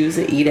and shoes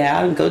and eat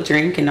out and go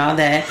drink and all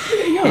that.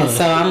 And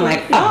so I'm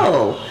like,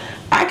 oh,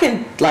 I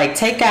can like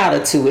take out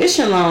a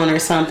tuition loan or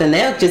something.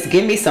 They'll just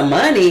give me some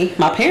money.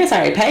 My parents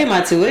already paid my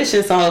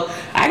tuition, so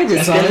I can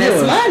just spend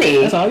this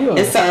money. That's all yours.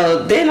 And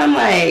so then I'm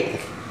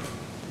like,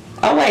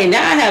 oh wait, now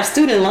I have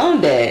student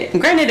loan debt.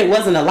 Granted, it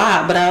wasn't a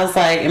lot, but I was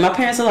like, and my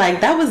parents were like,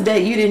 that was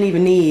debt you didn't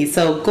even need,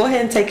 so go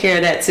ahead and take care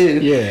of that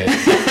too. Yeah.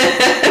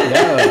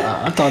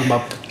 I talked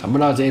about,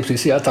 when I was at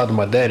MCC, I talked to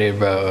my daddy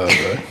about,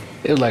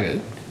 it was like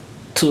a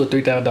 $2,000 or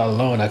 $3,000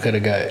 loan I could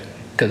have got.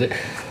 Cause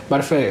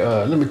matter of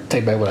fact, let me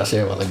take back what I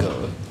said a while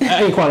ago.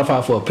 I ain't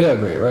qualified for a Pell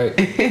Grant,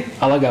 right?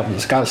 All I got was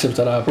the scholarships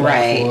that I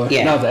applied for.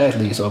 Yeah. And I was an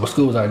athlete, so my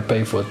school was already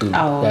paid for through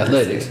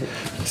athletics.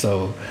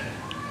 So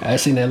I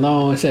seen that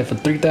loan, it said for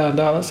 $3,000.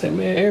 I said,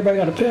 man, everybody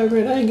got a Pell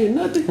Grant, I ain't getting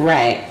nothing.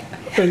 Right.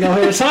 I'm go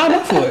ahead and sign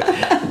up for it.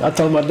 I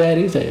told my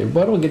daddy, he said,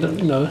 boy, don't get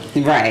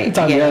Right. He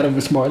taught me out of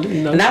it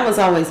smartly, And that was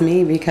always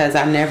me, because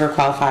I never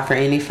qualified for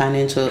any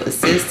financial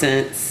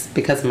assistance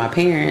because of my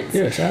parents.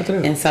 Yeah, shout out to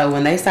them. And so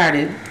when they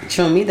started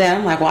showing me that,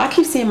 I'm like, well, I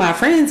keep seeing my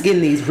friends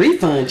getting these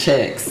refund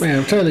checks. Man,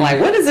 I'm telling you. Like,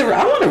 what is it?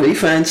 I want a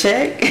refund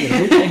check.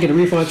 Yeah, they get a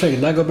refund check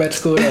and not go back to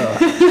school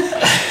at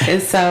all.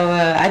 And so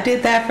I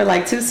did that for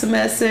like 2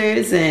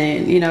 semesters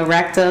and,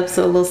 racked up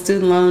a little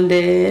student loan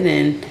debt.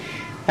 And,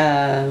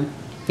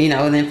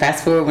 and then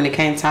fast forward when it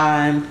came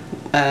time,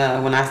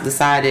 when I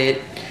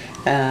decided,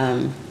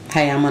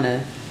 hey, I'm going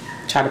to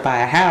try to buy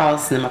a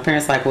house. And then my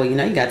parents like, well, you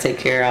got to take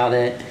care of all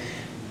that,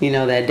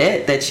 that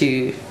debt that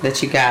you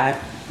got.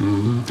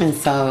 And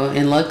so,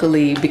 and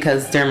luckily,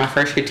 because during my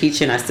first year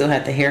teaching, I still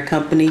had the hair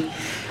company.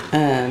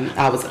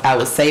 I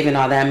was saving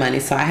all that money,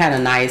 so I had a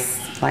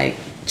nice like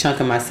chunk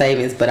of my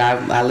savings. But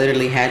I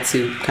literally had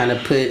to kind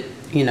of put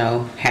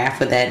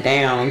half of that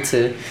down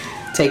to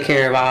take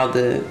care of all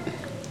the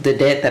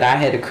debt that I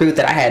had accrued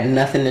that I had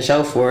nothing to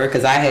show for,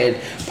 because I had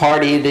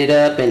partied it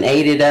up and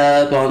ate it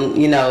up on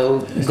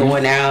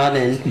going out,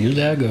 and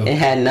it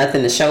had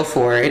nothing to show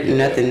for it,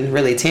 nothing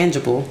really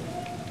tangible.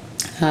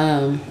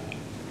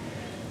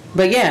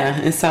 But yeah,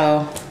 and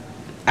so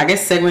I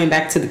guess segueing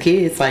back to the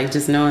kids, like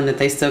just knowing that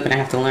they still gonna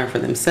have to learn for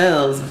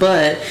themselves,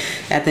 but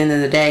at the end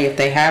of the day, if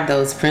they have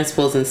those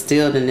principles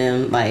instilled in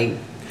them, like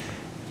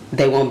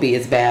they won't be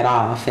as bad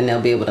off, and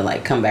they'll be able to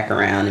like come back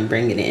around and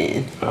bring it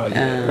in.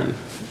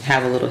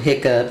 Have a little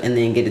hiccup and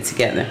then get it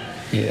together.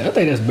 Yeah, I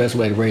think that's the best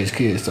way to raise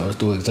kids, so it's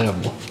through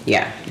example.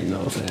 Yeah. You know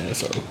what I'm saying?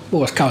 So,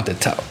 boys count the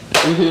top.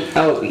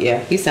 Oh,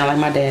 yeah. You sound like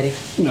my daddy.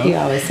 He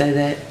always say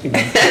that.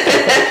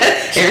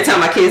 Every time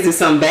my kids do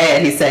something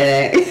bad, he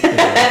say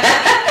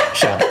that.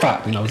 Shout out to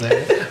Pop, you know what I'm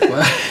saying?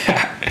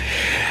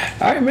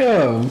 All right,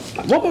 man.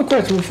 One more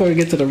question before we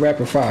get to the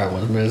rapid fire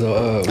ones, man.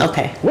 So,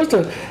 okay.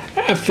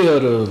 I feel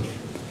to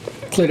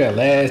clear that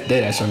last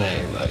day that's your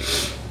name. Like,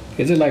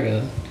 is it like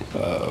a,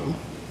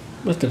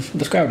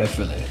 describe that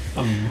feeling?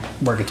 I'm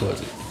working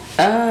towards it.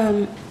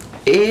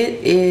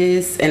 It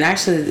is, and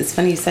actually it's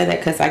funny you say that,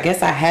 because I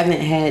guess I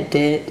haven't had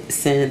debt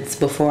since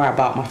before I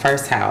bought my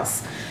first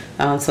house.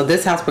 So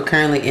this house we're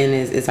currently in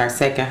is our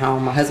second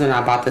home. My husband and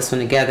I bought this one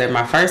together.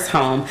 My first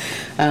home,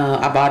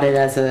 I bought it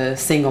as a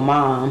single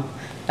mom.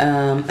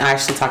 I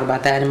actually talk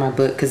about that in my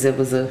book because it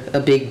was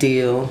a big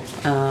deal.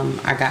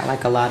 I got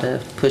like a lot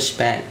of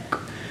pushback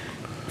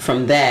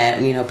from that,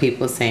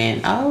 people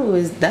saying,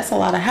 oh, that's a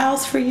lot of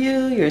house for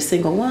you, you're a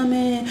single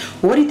woman,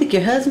 what do you think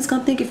your husband's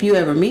gonna think if you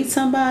ever meet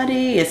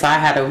somebody? And so I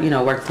had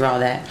to work through all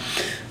that,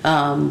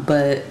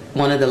 but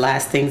one of the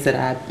last things that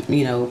I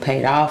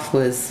paid off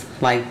was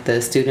like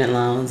the student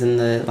loans and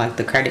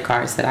the credit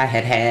cards that I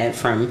had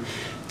from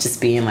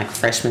just being like a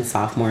freshman,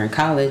 sophomore in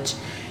college,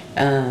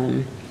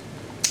 and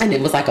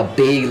it was like a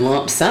big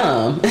lump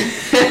sum.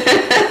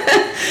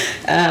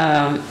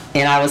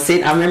 And I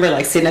remember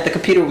like sitting at the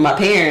computer with my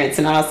parents,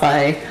 and I was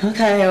like,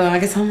 okay, well, I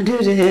guess I'm gonna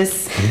do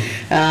this.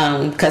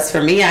 Cause for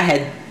me, I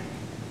had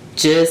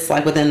just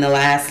like within the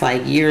last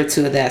like year or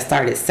two of that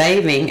started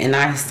saving, and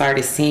I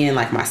started seeing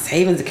like my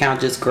savings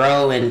account just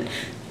grow, and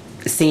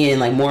seeing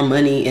like more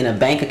money in a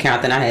bank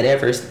account than I had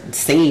ever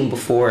seen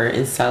before.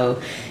 And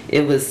so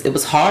it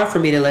was hard for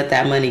me to let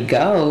that money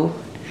go.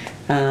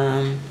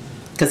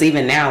 Because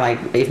even now,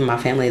 like even my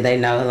family, they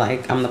know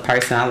like I'm the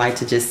person, I like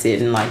to just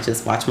sit and like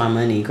just watch my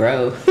money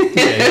grow.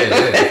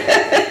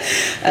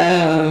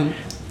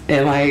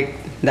 And like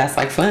that's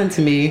like fun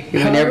to me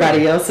when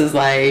everybody else is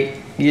like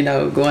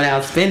going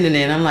out spending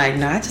it. I'm like,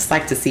 no, I just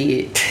like to see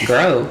it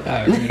grow.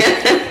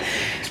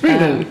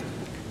 Speaking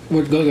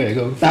of, go ahead,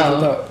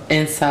 go.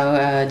 And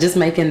so just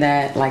making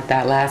that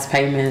last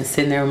payment,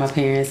 sitting there with my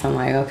parents, I'm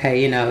like,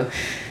 okay,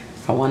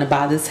 I want to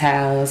buy this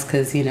house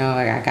because,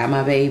 I got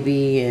my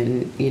baby,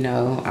 and,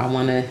 I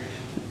want to,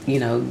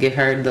 give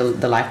her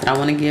the life that I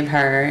want to give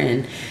her.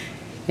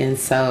 And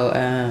so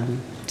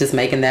just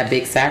making that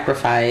big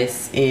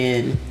sacrifice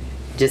and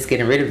just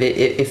getting rid of it,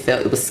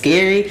 it was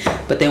scary.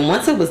 But then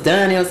once it was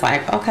done, it was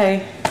like,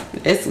 okay,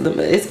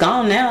 it's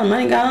gone now.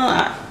 Money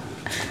gone.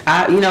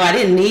 I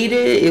didn't need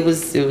it. It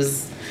was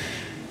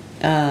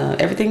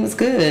everything was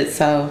good.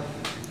 So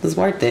it was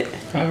worth it.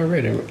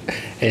 Already.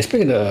 And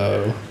speaking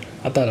of,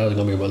 I thought that was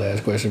gonna be my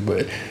last question,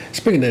 but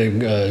speaking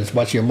of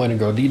watching your money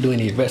grow, do you do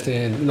any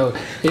investing?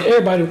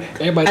 Everybody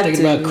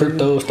thinking about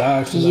crypto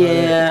stocks.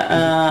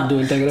 And do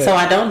anything of that? So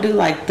I don't do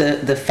like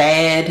the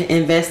fad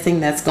investing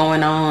that's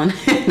going on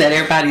that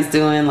everybody's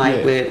doing,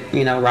 like with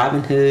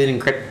Robinhood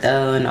and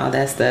crypto and all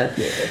that stuff.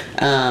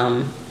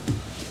 Yeah.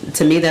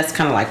 To me, that's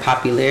kind of like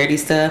popularity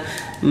stuff.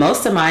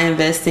 Most of my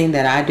investing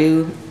that I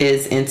do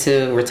is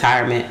into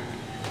retirement.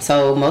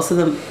 So most of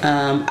them,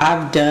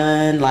 I've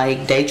done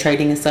like day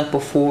trading and stuff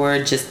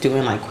before, just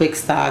doing like quick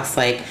stocks.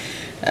 Like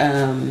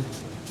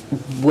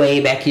way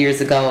back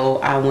years ago,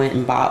 I went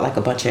and bought like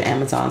a bunch of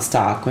Amazon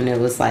stock when it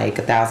was like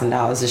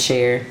 $1,000 a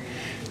share.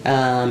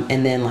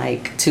 And then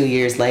like 2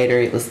 years later,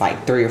 it was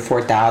like $3,000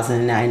 or $4,000,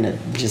 and I ended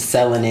up just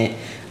selling it.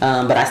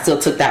 But I still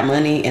took that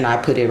money and I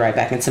put it right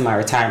back into my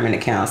retirement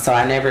account. So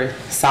I never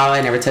saw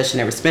it, never touched it,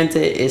 never spent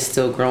it. It's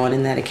still growing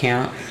in that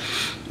account.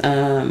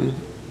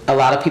 A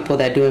lot of people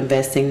that do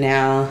investing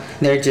now,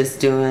 they're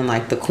just doing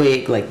like the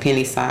quick, like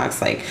penny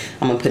stocks. Like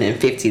I'm gonna put in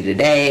 50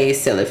 today,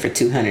 sell it for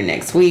 200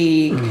 next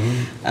week,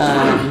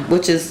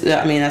 which is,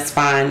 that's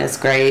fine, that's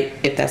great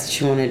if that's what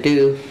you want to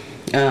do.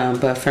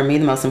 But for me,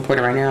 the most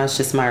important right now is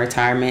just my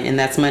retirement, and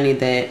that's money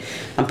that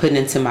I'm putting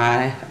into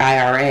my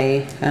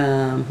IRA,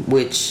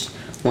 which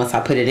once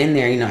I put it in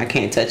there, I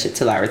can't touch it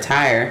till I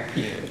retire.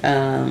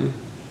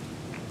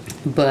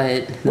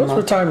 But what's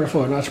retirement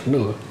for an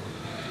entrepreneur?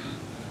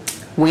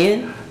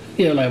 When?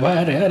 Yeah, like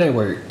how that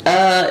work?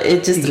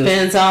 It just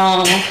depends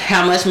on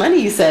how much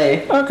money you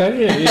save.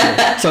 Okay,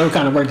 yeah. So it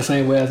kind of work the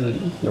same way as a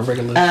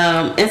regular.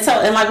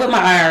 And like with my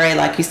IRA,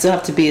 like you still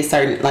have to be a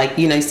certain, like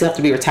you still have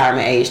to be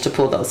retirement age to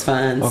pull those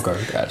funds. Okay,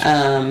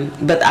 gotcha.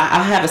 But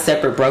I have a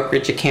separate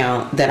brokerage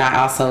account that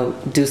I also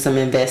do some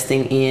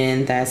investing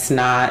in. That's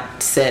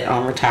not set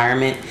on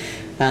retirement.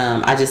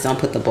 I just don't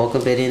put the bulk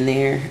of it in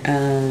there.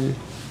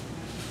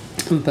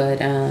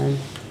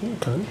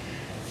 Okay.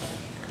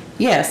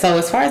 Yeah, so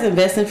as far as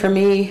investing for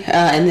me,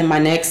 and then my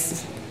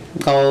next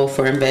goal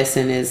for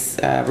investing is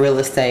real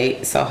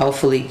estate. So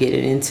hopefully get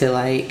it into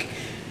like,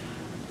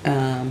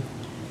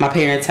 my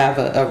parents have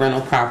a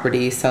rental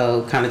property,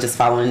 so kind of just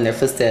following in their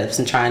footsteps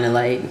and trying to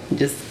like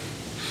just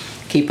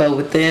keep up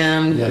with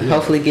them. Yeah.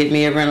 Hopefully get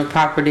me a rental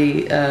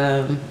property,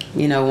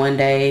 one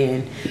day,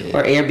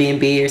 or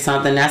Airbnb or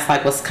something. That's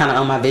like what's kind of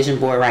on my vision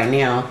board right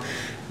now.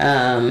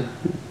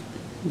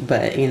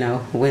 But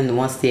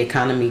once the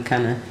economy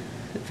kind of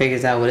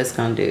figures out what it's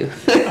gonna do,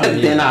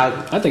 then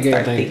I'll start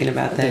thinking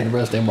about that. I think the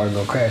real estate market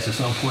gonna crash at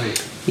some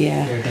point.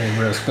 Yeah, everything's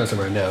real expensive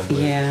right now. But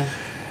yeah,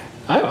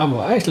 I'm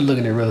actually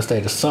looking at real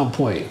estate at some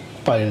point,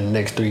 probably in the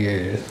next 3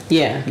 years.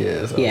 Yeah,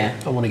 yeah. So yeah.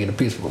 I want to get a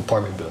piece of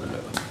apartment building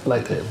though. I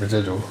like that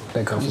residual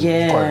that comes from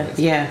yeah, apartments.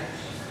 yeah.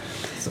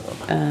 So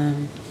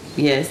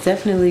yeah, it's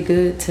definitely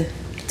good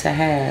to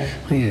have.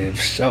 Yeah,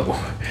 so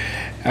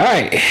all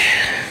right,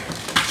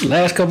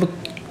 last couple.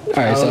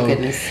 All right, so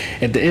goodness.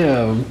 At the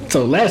end,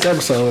 so last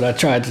episode I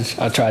tried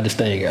this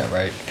thing out,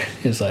 right?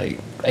 It's like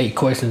 8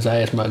 questions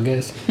I asked my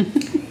guests.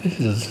 This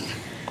is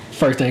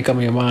first thing come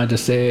in your mind,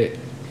 just say it,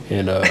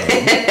 and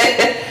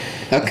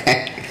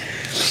okay.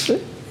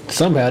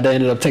 Somehow they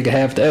ended up taking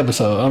half the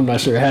episode. I'm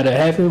not sure how that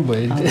happened, but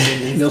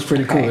it was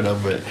pretty cool though.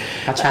 But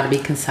I'll try to be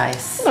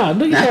concise. No,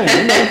 you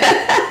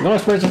can't. No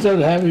express yourself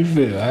to how you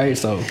feel. All right,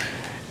 so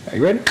are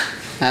you ready?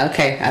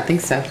 Okay, I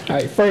think so. All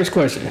right, first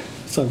question,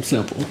 something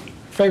simple.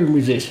 Favorite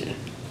musician?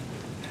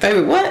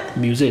 Favorite what?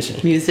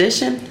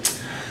 Musician.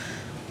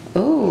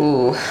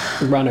 Ooh,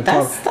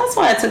 that's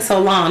why it took so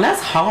long.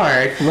 That's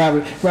hard.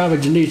 Robert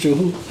Genetra,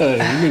 who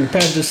you mean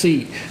passenger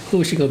seat?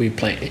 Who is she gonna be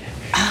playing?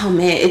 Oh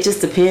man, it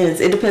just depends.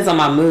 It depends on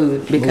my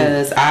mood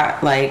because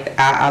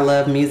I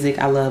love music.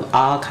 I love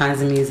all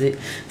kinds of music.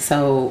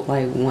 So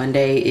like one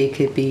day it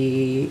could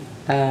be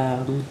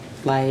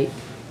like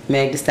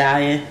Meg Thee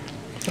Stallion.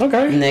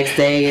 Okay. Next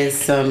day is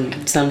some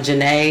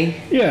Janae.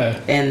 Yeah.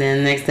 And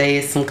then next day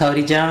is some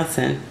Cody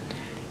Johnson.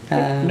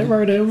 Never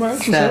heard of him.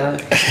 So,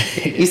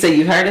 you said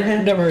you've heard of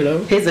him? Never heard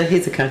of him.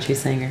 He's a country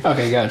singer.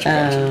 Okay,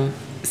 gotcha.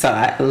 So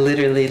I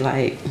literally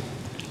I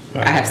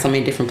have so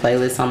many different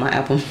playlists on my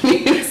Apple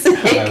Music.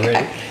 All right,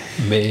 ready?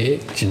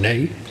 Meg,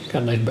 Janae,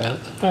 got a nice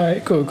balance. All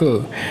right,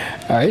 cool. All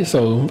right,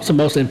 so what's the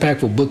most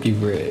impactful book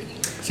you've read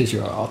since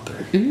you're an author?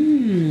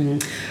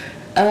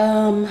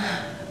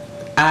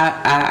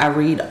 I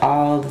read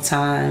all the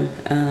time.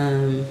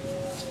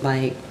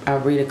 I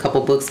read a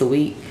couple books a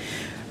week.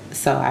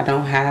 So I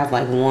don't have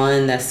like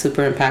one that's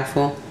super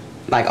impactful,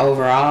 like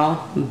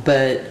overall,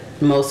 but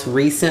most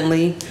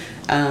recently,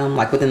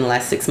 like within the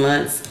last 6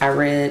 months, I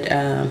read,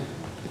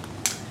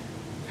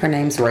 her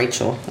name's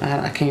Rachel.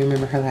 I can't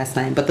remember her last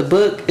name, but the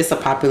book is a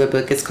popular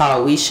book. It's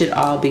called We Should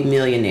All Be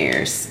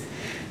Millionaires.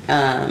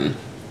 And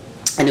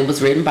it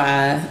was written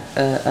by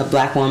a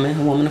black woman,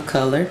 a woman of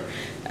color.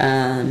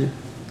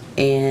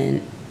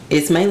 And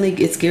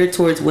it's geared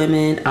towards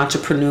women,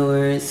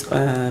 entrepreneurs,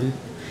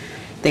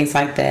 things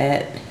like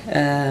that.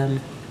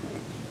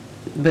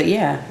 But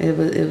yeah, it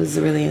was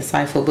a really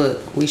insightful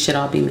book. We Should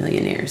All Be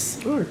Millionaires.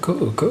 Oh,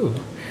 cool.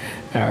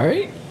 All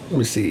right, let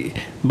me see.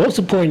 Most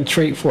important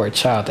trait for a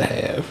child to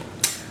have.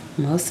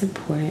 Most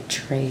important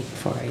trait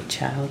for a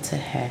child to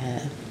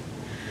have.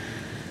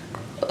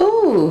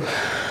 Ooh,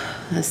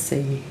 let's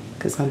see.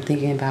 Because I'm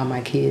thinking about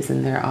my kids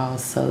and they're all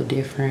so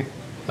different.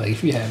 Like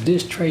if you have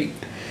this trait,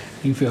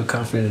 you feel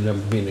confident in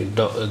them being a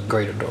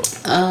great adult.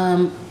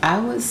 I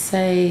would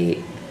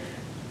say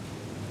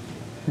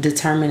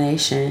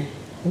determination.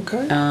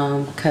 Okay.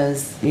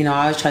 Because I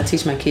always try to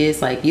teach my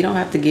kids, like, you don't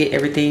have to get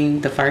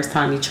everything the first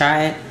time you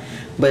try it,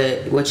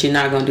 but what you're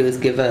not gonna do is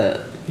give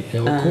up.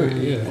 Yeah, of course.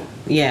 Yeah.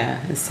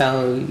 Yeah.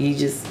 So you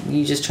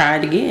just try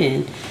it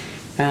again.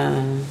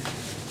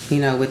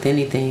 With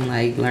anything,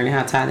 like learning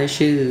how to tie their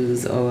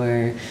shoes,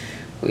 or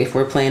if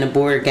we're playing a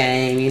board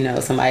game,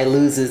 somebody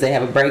loses, they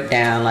have a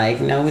breakdown. Like,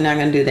 no, we're not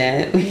gonna do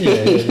that.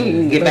 Yeah.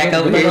 Get back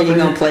over here. You're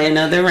gonna play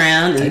another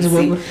round and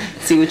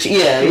see what you.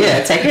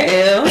 Yeah. Take your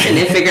L and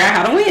then figure out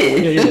how to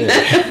win. Yeah.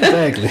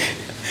 Exactly.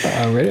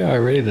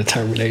 Already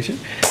determination.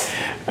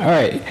 All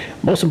right.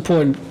 Most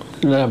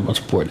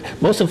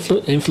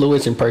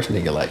influencing person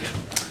in your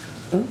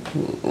life. Ooh,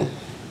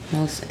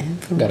 most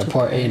influential. Got a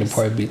part A and a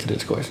part B to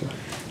this question.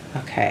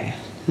 Okay.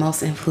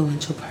 Most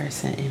influential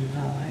person in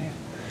my life.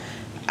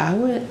 I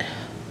would.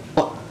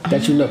 Well,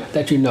 that you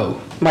know.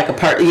 Like a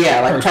part,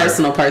 yeah, like a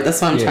personal part. That's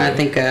what I'm trying to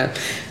think of.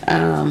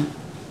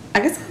 I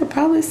guess I would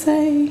probably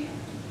say,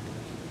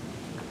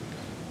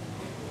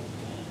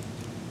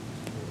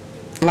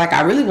 like,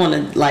 I really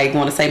want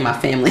to say my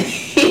family,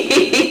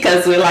 because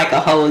because we're like a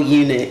whole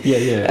unit.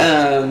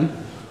 Yeah.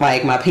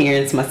 Like my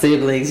parents, my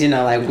siblings,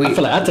 like we. I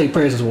feel like I take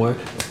parents as one.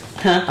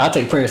 Huh? I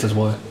take parents as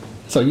one.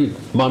 So you,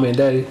 mommy and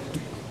daddy.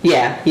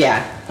 Yeah,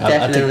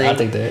 definitely. I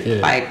think that.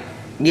 Yeah. Like,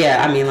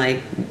 yeah, I mean,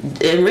 like,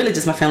 and really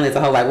just my family as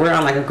a whole. Like, we're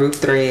on like a group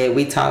thread.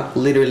 We talk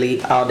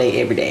literally all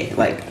day, every day.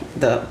 Like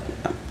the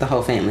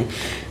whole family.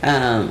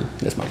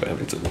 That's my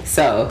family too.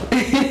 So,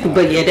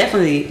 but yeah,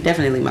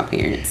 definitely my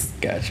parents.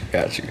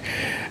 Got you.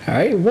 All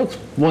right. What's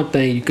one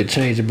thing you could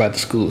change about the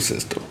school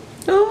system?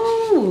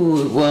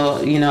 Oh,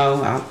 well,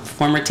 I'm a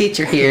former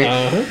teacher here.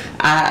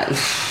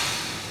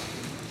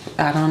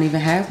 I don't even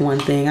have one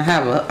thing. I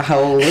have a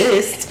whole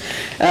list.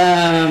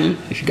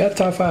 If you got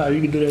top 5,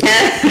 you can do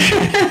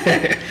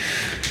that.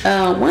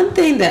 One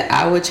thing that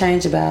I would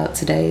change about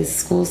today's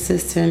school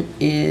system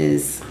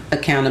is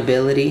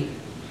accountability.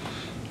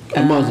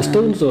 Among the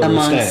students or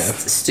the staff?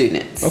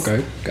 Students.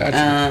 Okay,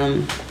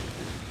 gotcha.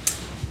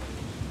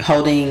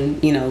 Holding,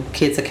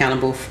 kids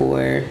accountable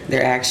for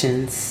their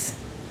actions,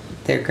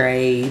 their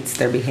grades,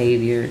 their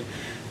behavior.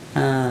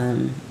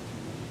 Holding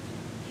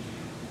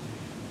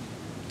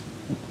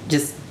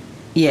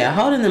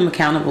them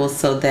accountable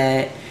so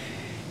that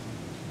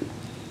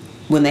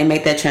when they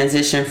make that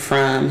transition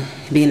from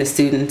being a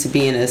student to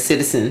being a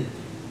citizen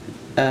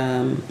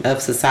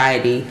of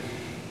society,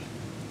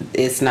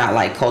 it's not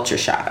like culture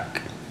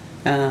shock.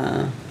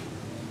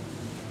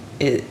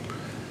 It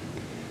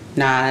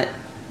not,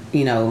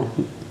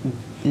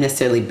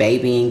 necessarily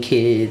babying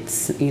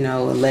kids,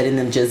 letting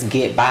them just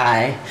get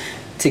by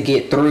to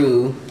get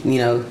through,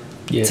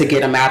 to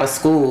get them out of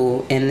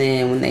school, and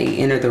then when they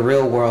enter the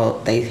real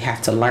world, they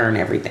have to learn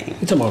everything. You're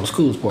talking about the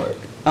school's part.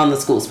 On the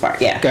school's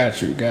part, yeah.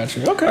 Got you.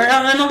 Okay. Or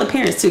on the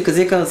parents too, because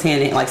it goes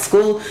hand in hand. Like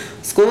school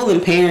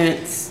and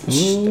parents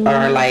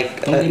are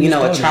like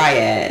a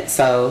triad.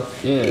 So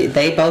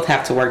they both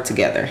have to work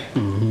together.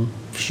 Mm-hmm.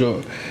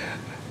 Sure.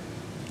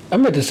 I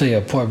meant to say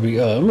a part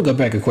B. I'm gonna go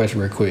back a question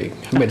real quick.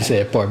 I meant to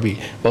say a part B.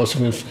 Most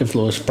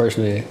influential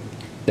person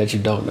that you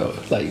don't know,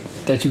 like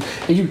that you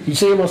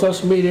see him on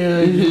social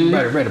media. You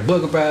read a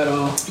book about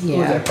him. Yeah.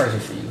 Who's that person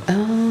for you?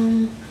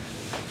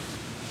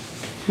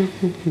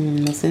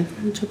 Most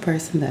influential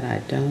person that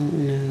I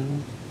don't know.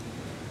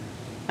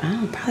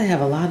 I probably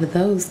have a lot of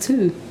those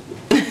too.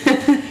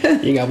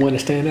 You got one to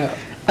stand out?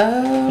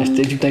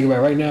 That you think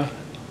about right now?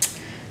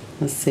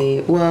 Let's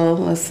see.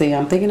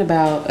 I'm thinking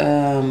about.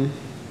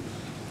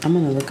 I'm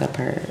gonna look up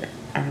her.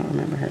 I don't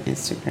remember her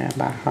Instagram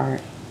by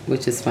heart,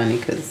 which is funny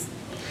because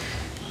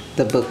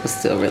the book was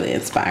still really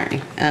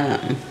inspiring.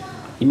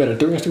 You met her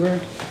through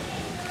Instagram?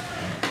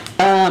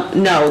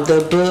 No, the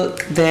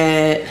book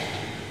that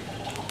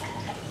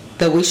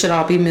We Should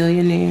All Be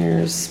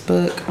Millionaires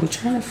book. I'm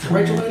trying to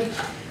find. Rachel?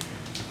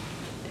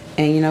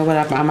 And you know what?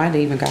 I might have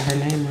even got her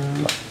name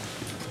wrong.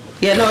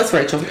 Yeah, no, it's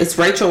Rachel. It's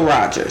Rachel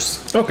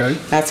Rogers. Okay.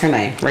 That's her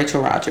name,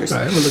 Rachel Rogers. All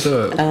right, we'll look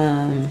up.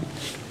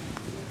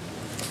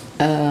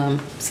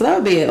 So that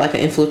would be like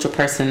an influential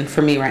person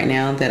for me right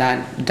now that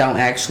I don't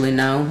actually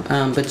know,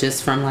 but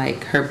just from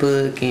like her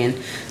book, and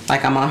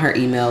like I'm on her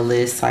email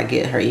list, so I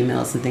get her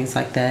emails and things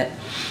like that.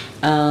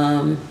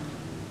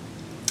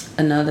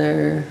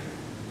 Another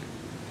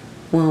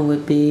one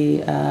would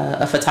be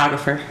a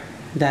photographer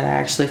that I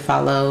actually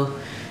follow,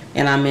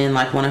 and I'm in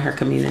like one of her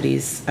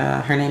communities.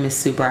 Her name is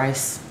Sue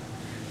Bryce,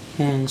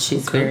 and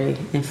she's very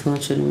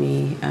influential to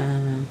me.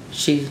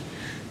 She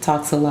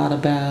talks a lot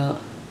about,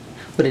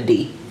 with a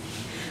D.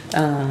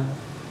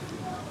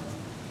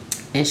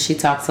 And she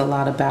talks a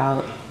lot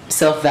about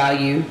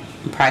self-value,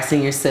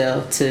 pricing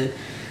yourself to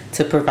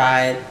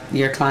provide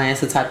your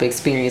clients the type of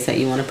experience that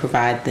you want to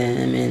provide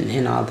them,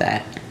 and all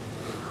that.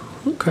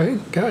 Okay,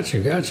 got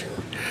you.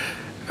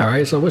 All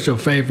right, so what's your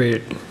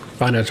favorite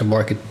financial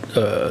market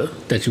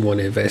that you want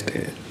to invest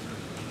in?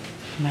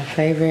 My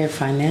favorite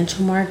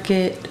financial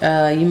market?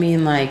 You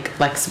mean like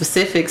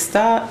specific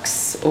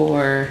stocks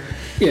or?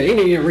 Yeah,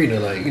 any arena,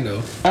 like,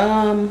 real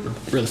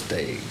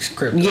estate,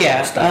 crypto,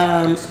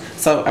 stocks.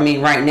 So, I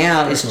mean, right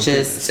now it's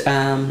just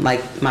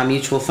like my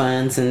mutual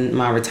funds and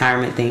my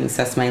retirement things.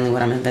 That's mainly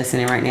what I'm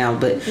investing in right now.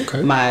 But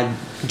my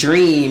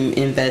dream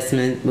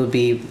investment would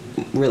be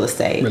real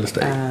estate. Real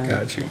estate,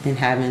 got you. And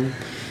having,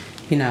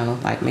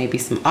 like maybe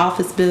some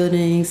office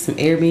buildings, some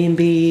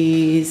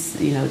Airbnbs,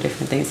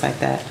 different things like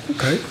that.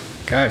 Okay,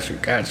 got you.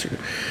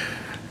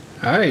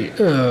 All right,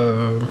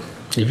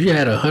 if you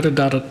had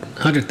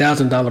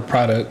 $100,000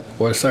 product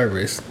or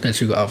service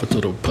that you could offer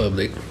to the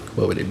public,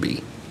 what would it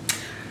be?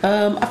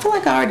 I feel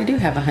like I already do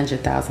have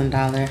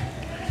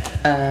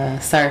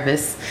 $100,000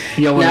 service. If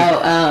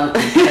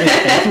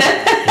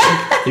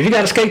you got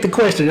to escape the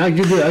question, are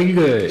you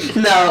good?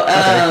 No.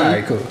 Okay, all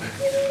right, cool.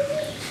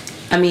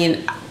 I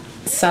mean,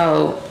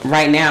 so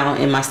right now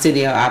in my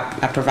studio,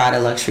 I provide a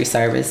luxury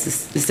service.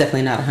 It's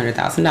definitely not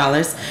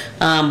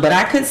 $100,000, but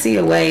I could see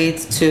a way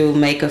to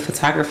make a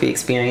photography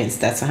experience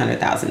that's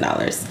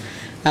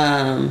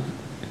 $100,000.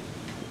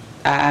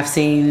 I've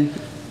seen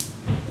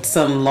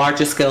some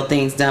larger scale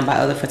things done by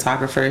other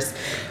photographers,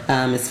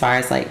 as far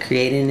as like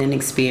creating an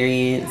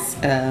experience,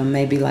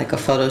 maybe like a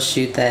photo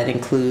shoot that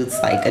includes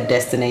like a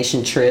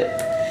destination trip,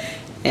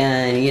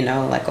 and you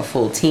know, like a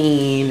full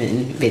team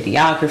and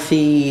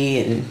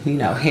videography and, you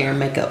know, hair,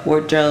 makeup,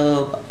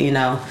 wardrobe, you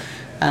know.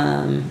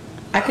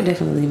 I could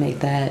definitely make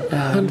that.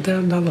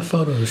 $100,000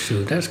 photo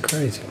shoot. That's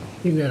crazy.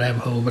 You gotta have a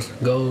whole bunch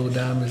of gold,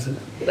 diamonds.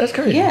 That's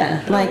crazy.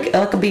 Yeah, like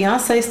a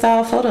Beyonce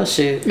style photo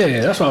shoot.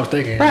 Yeah, that's what I was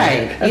thinking.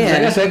 Right.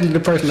 That's actually the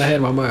person I had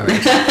in my mind.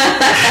 Right?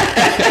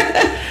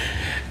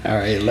 All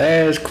right,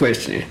 last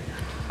question.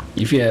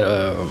 If you had,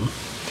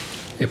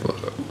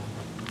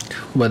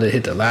 whether it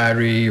hit the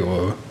lottery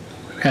or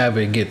however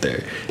it get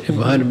there, if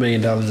 $100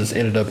 million just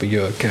ended up in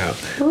your account,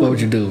 what would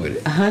you do with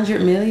it?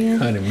 $100 million.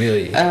 $100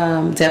 million.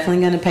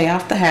 Definitely gonna pay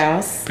off the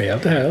house. Pay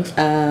off the house.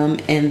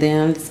 And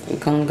then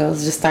gonna go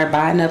just start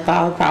buying up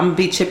all. I'm gonna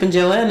be Chip and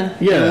Joanna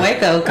in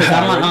Waco because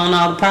I'm gonna own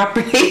all the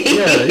property.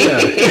 Yeah.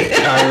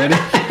 Already.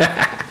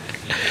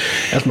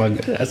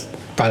 That's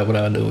probably what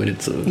I would do with it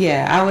too.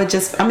 Yeah, I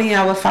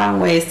would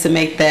find ways to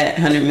make that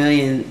 $100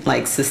 million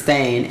like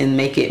sustain and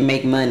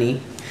make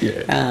money.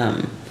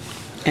 Yeah.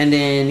 And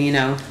then, you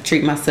know,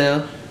 treat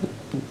myself,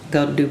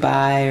 go to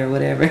Dubai or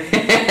whatever.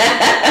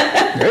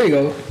 There you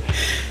go.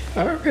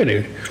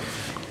 Alrighty.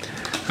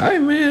 All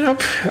right, man. I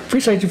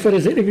appreciate you for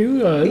this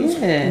interview. It was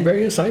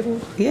very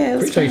insightful. Yeah, it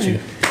was appreciate you.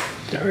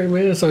 All right,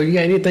 man. So you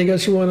got anything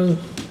else you want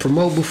to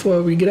promote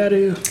before we get out of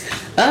here?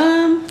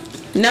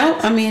 No,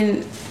 I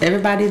mean,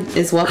 everybody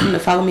is welcome to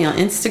follow me on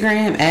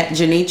Instagram at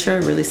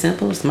Genetra. Really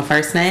simple. It's my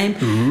first name.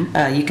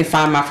 Mm-hmm. You can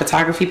find my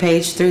photography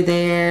page through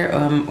there,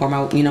 or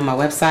my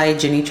website,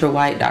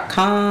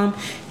 genetrawhite.com.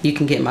 You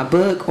can get my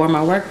book or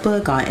my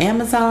workbook on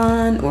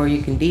Amazon, or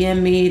you can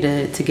DM me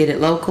to get it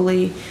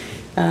locally.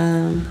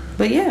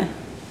 But yeah.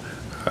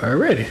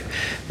 Alrighty.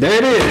 There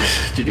it is.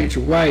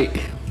 Genetra White,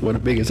 one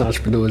of the biggest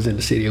entrepreneurs in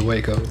the city of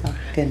Waco. Oh,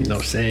 goodness. You know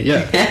what I'm saying?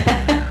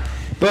 Yeah.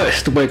 But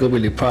it's the Waco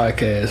Really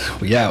Podcast.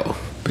 We out.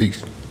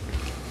 Peace.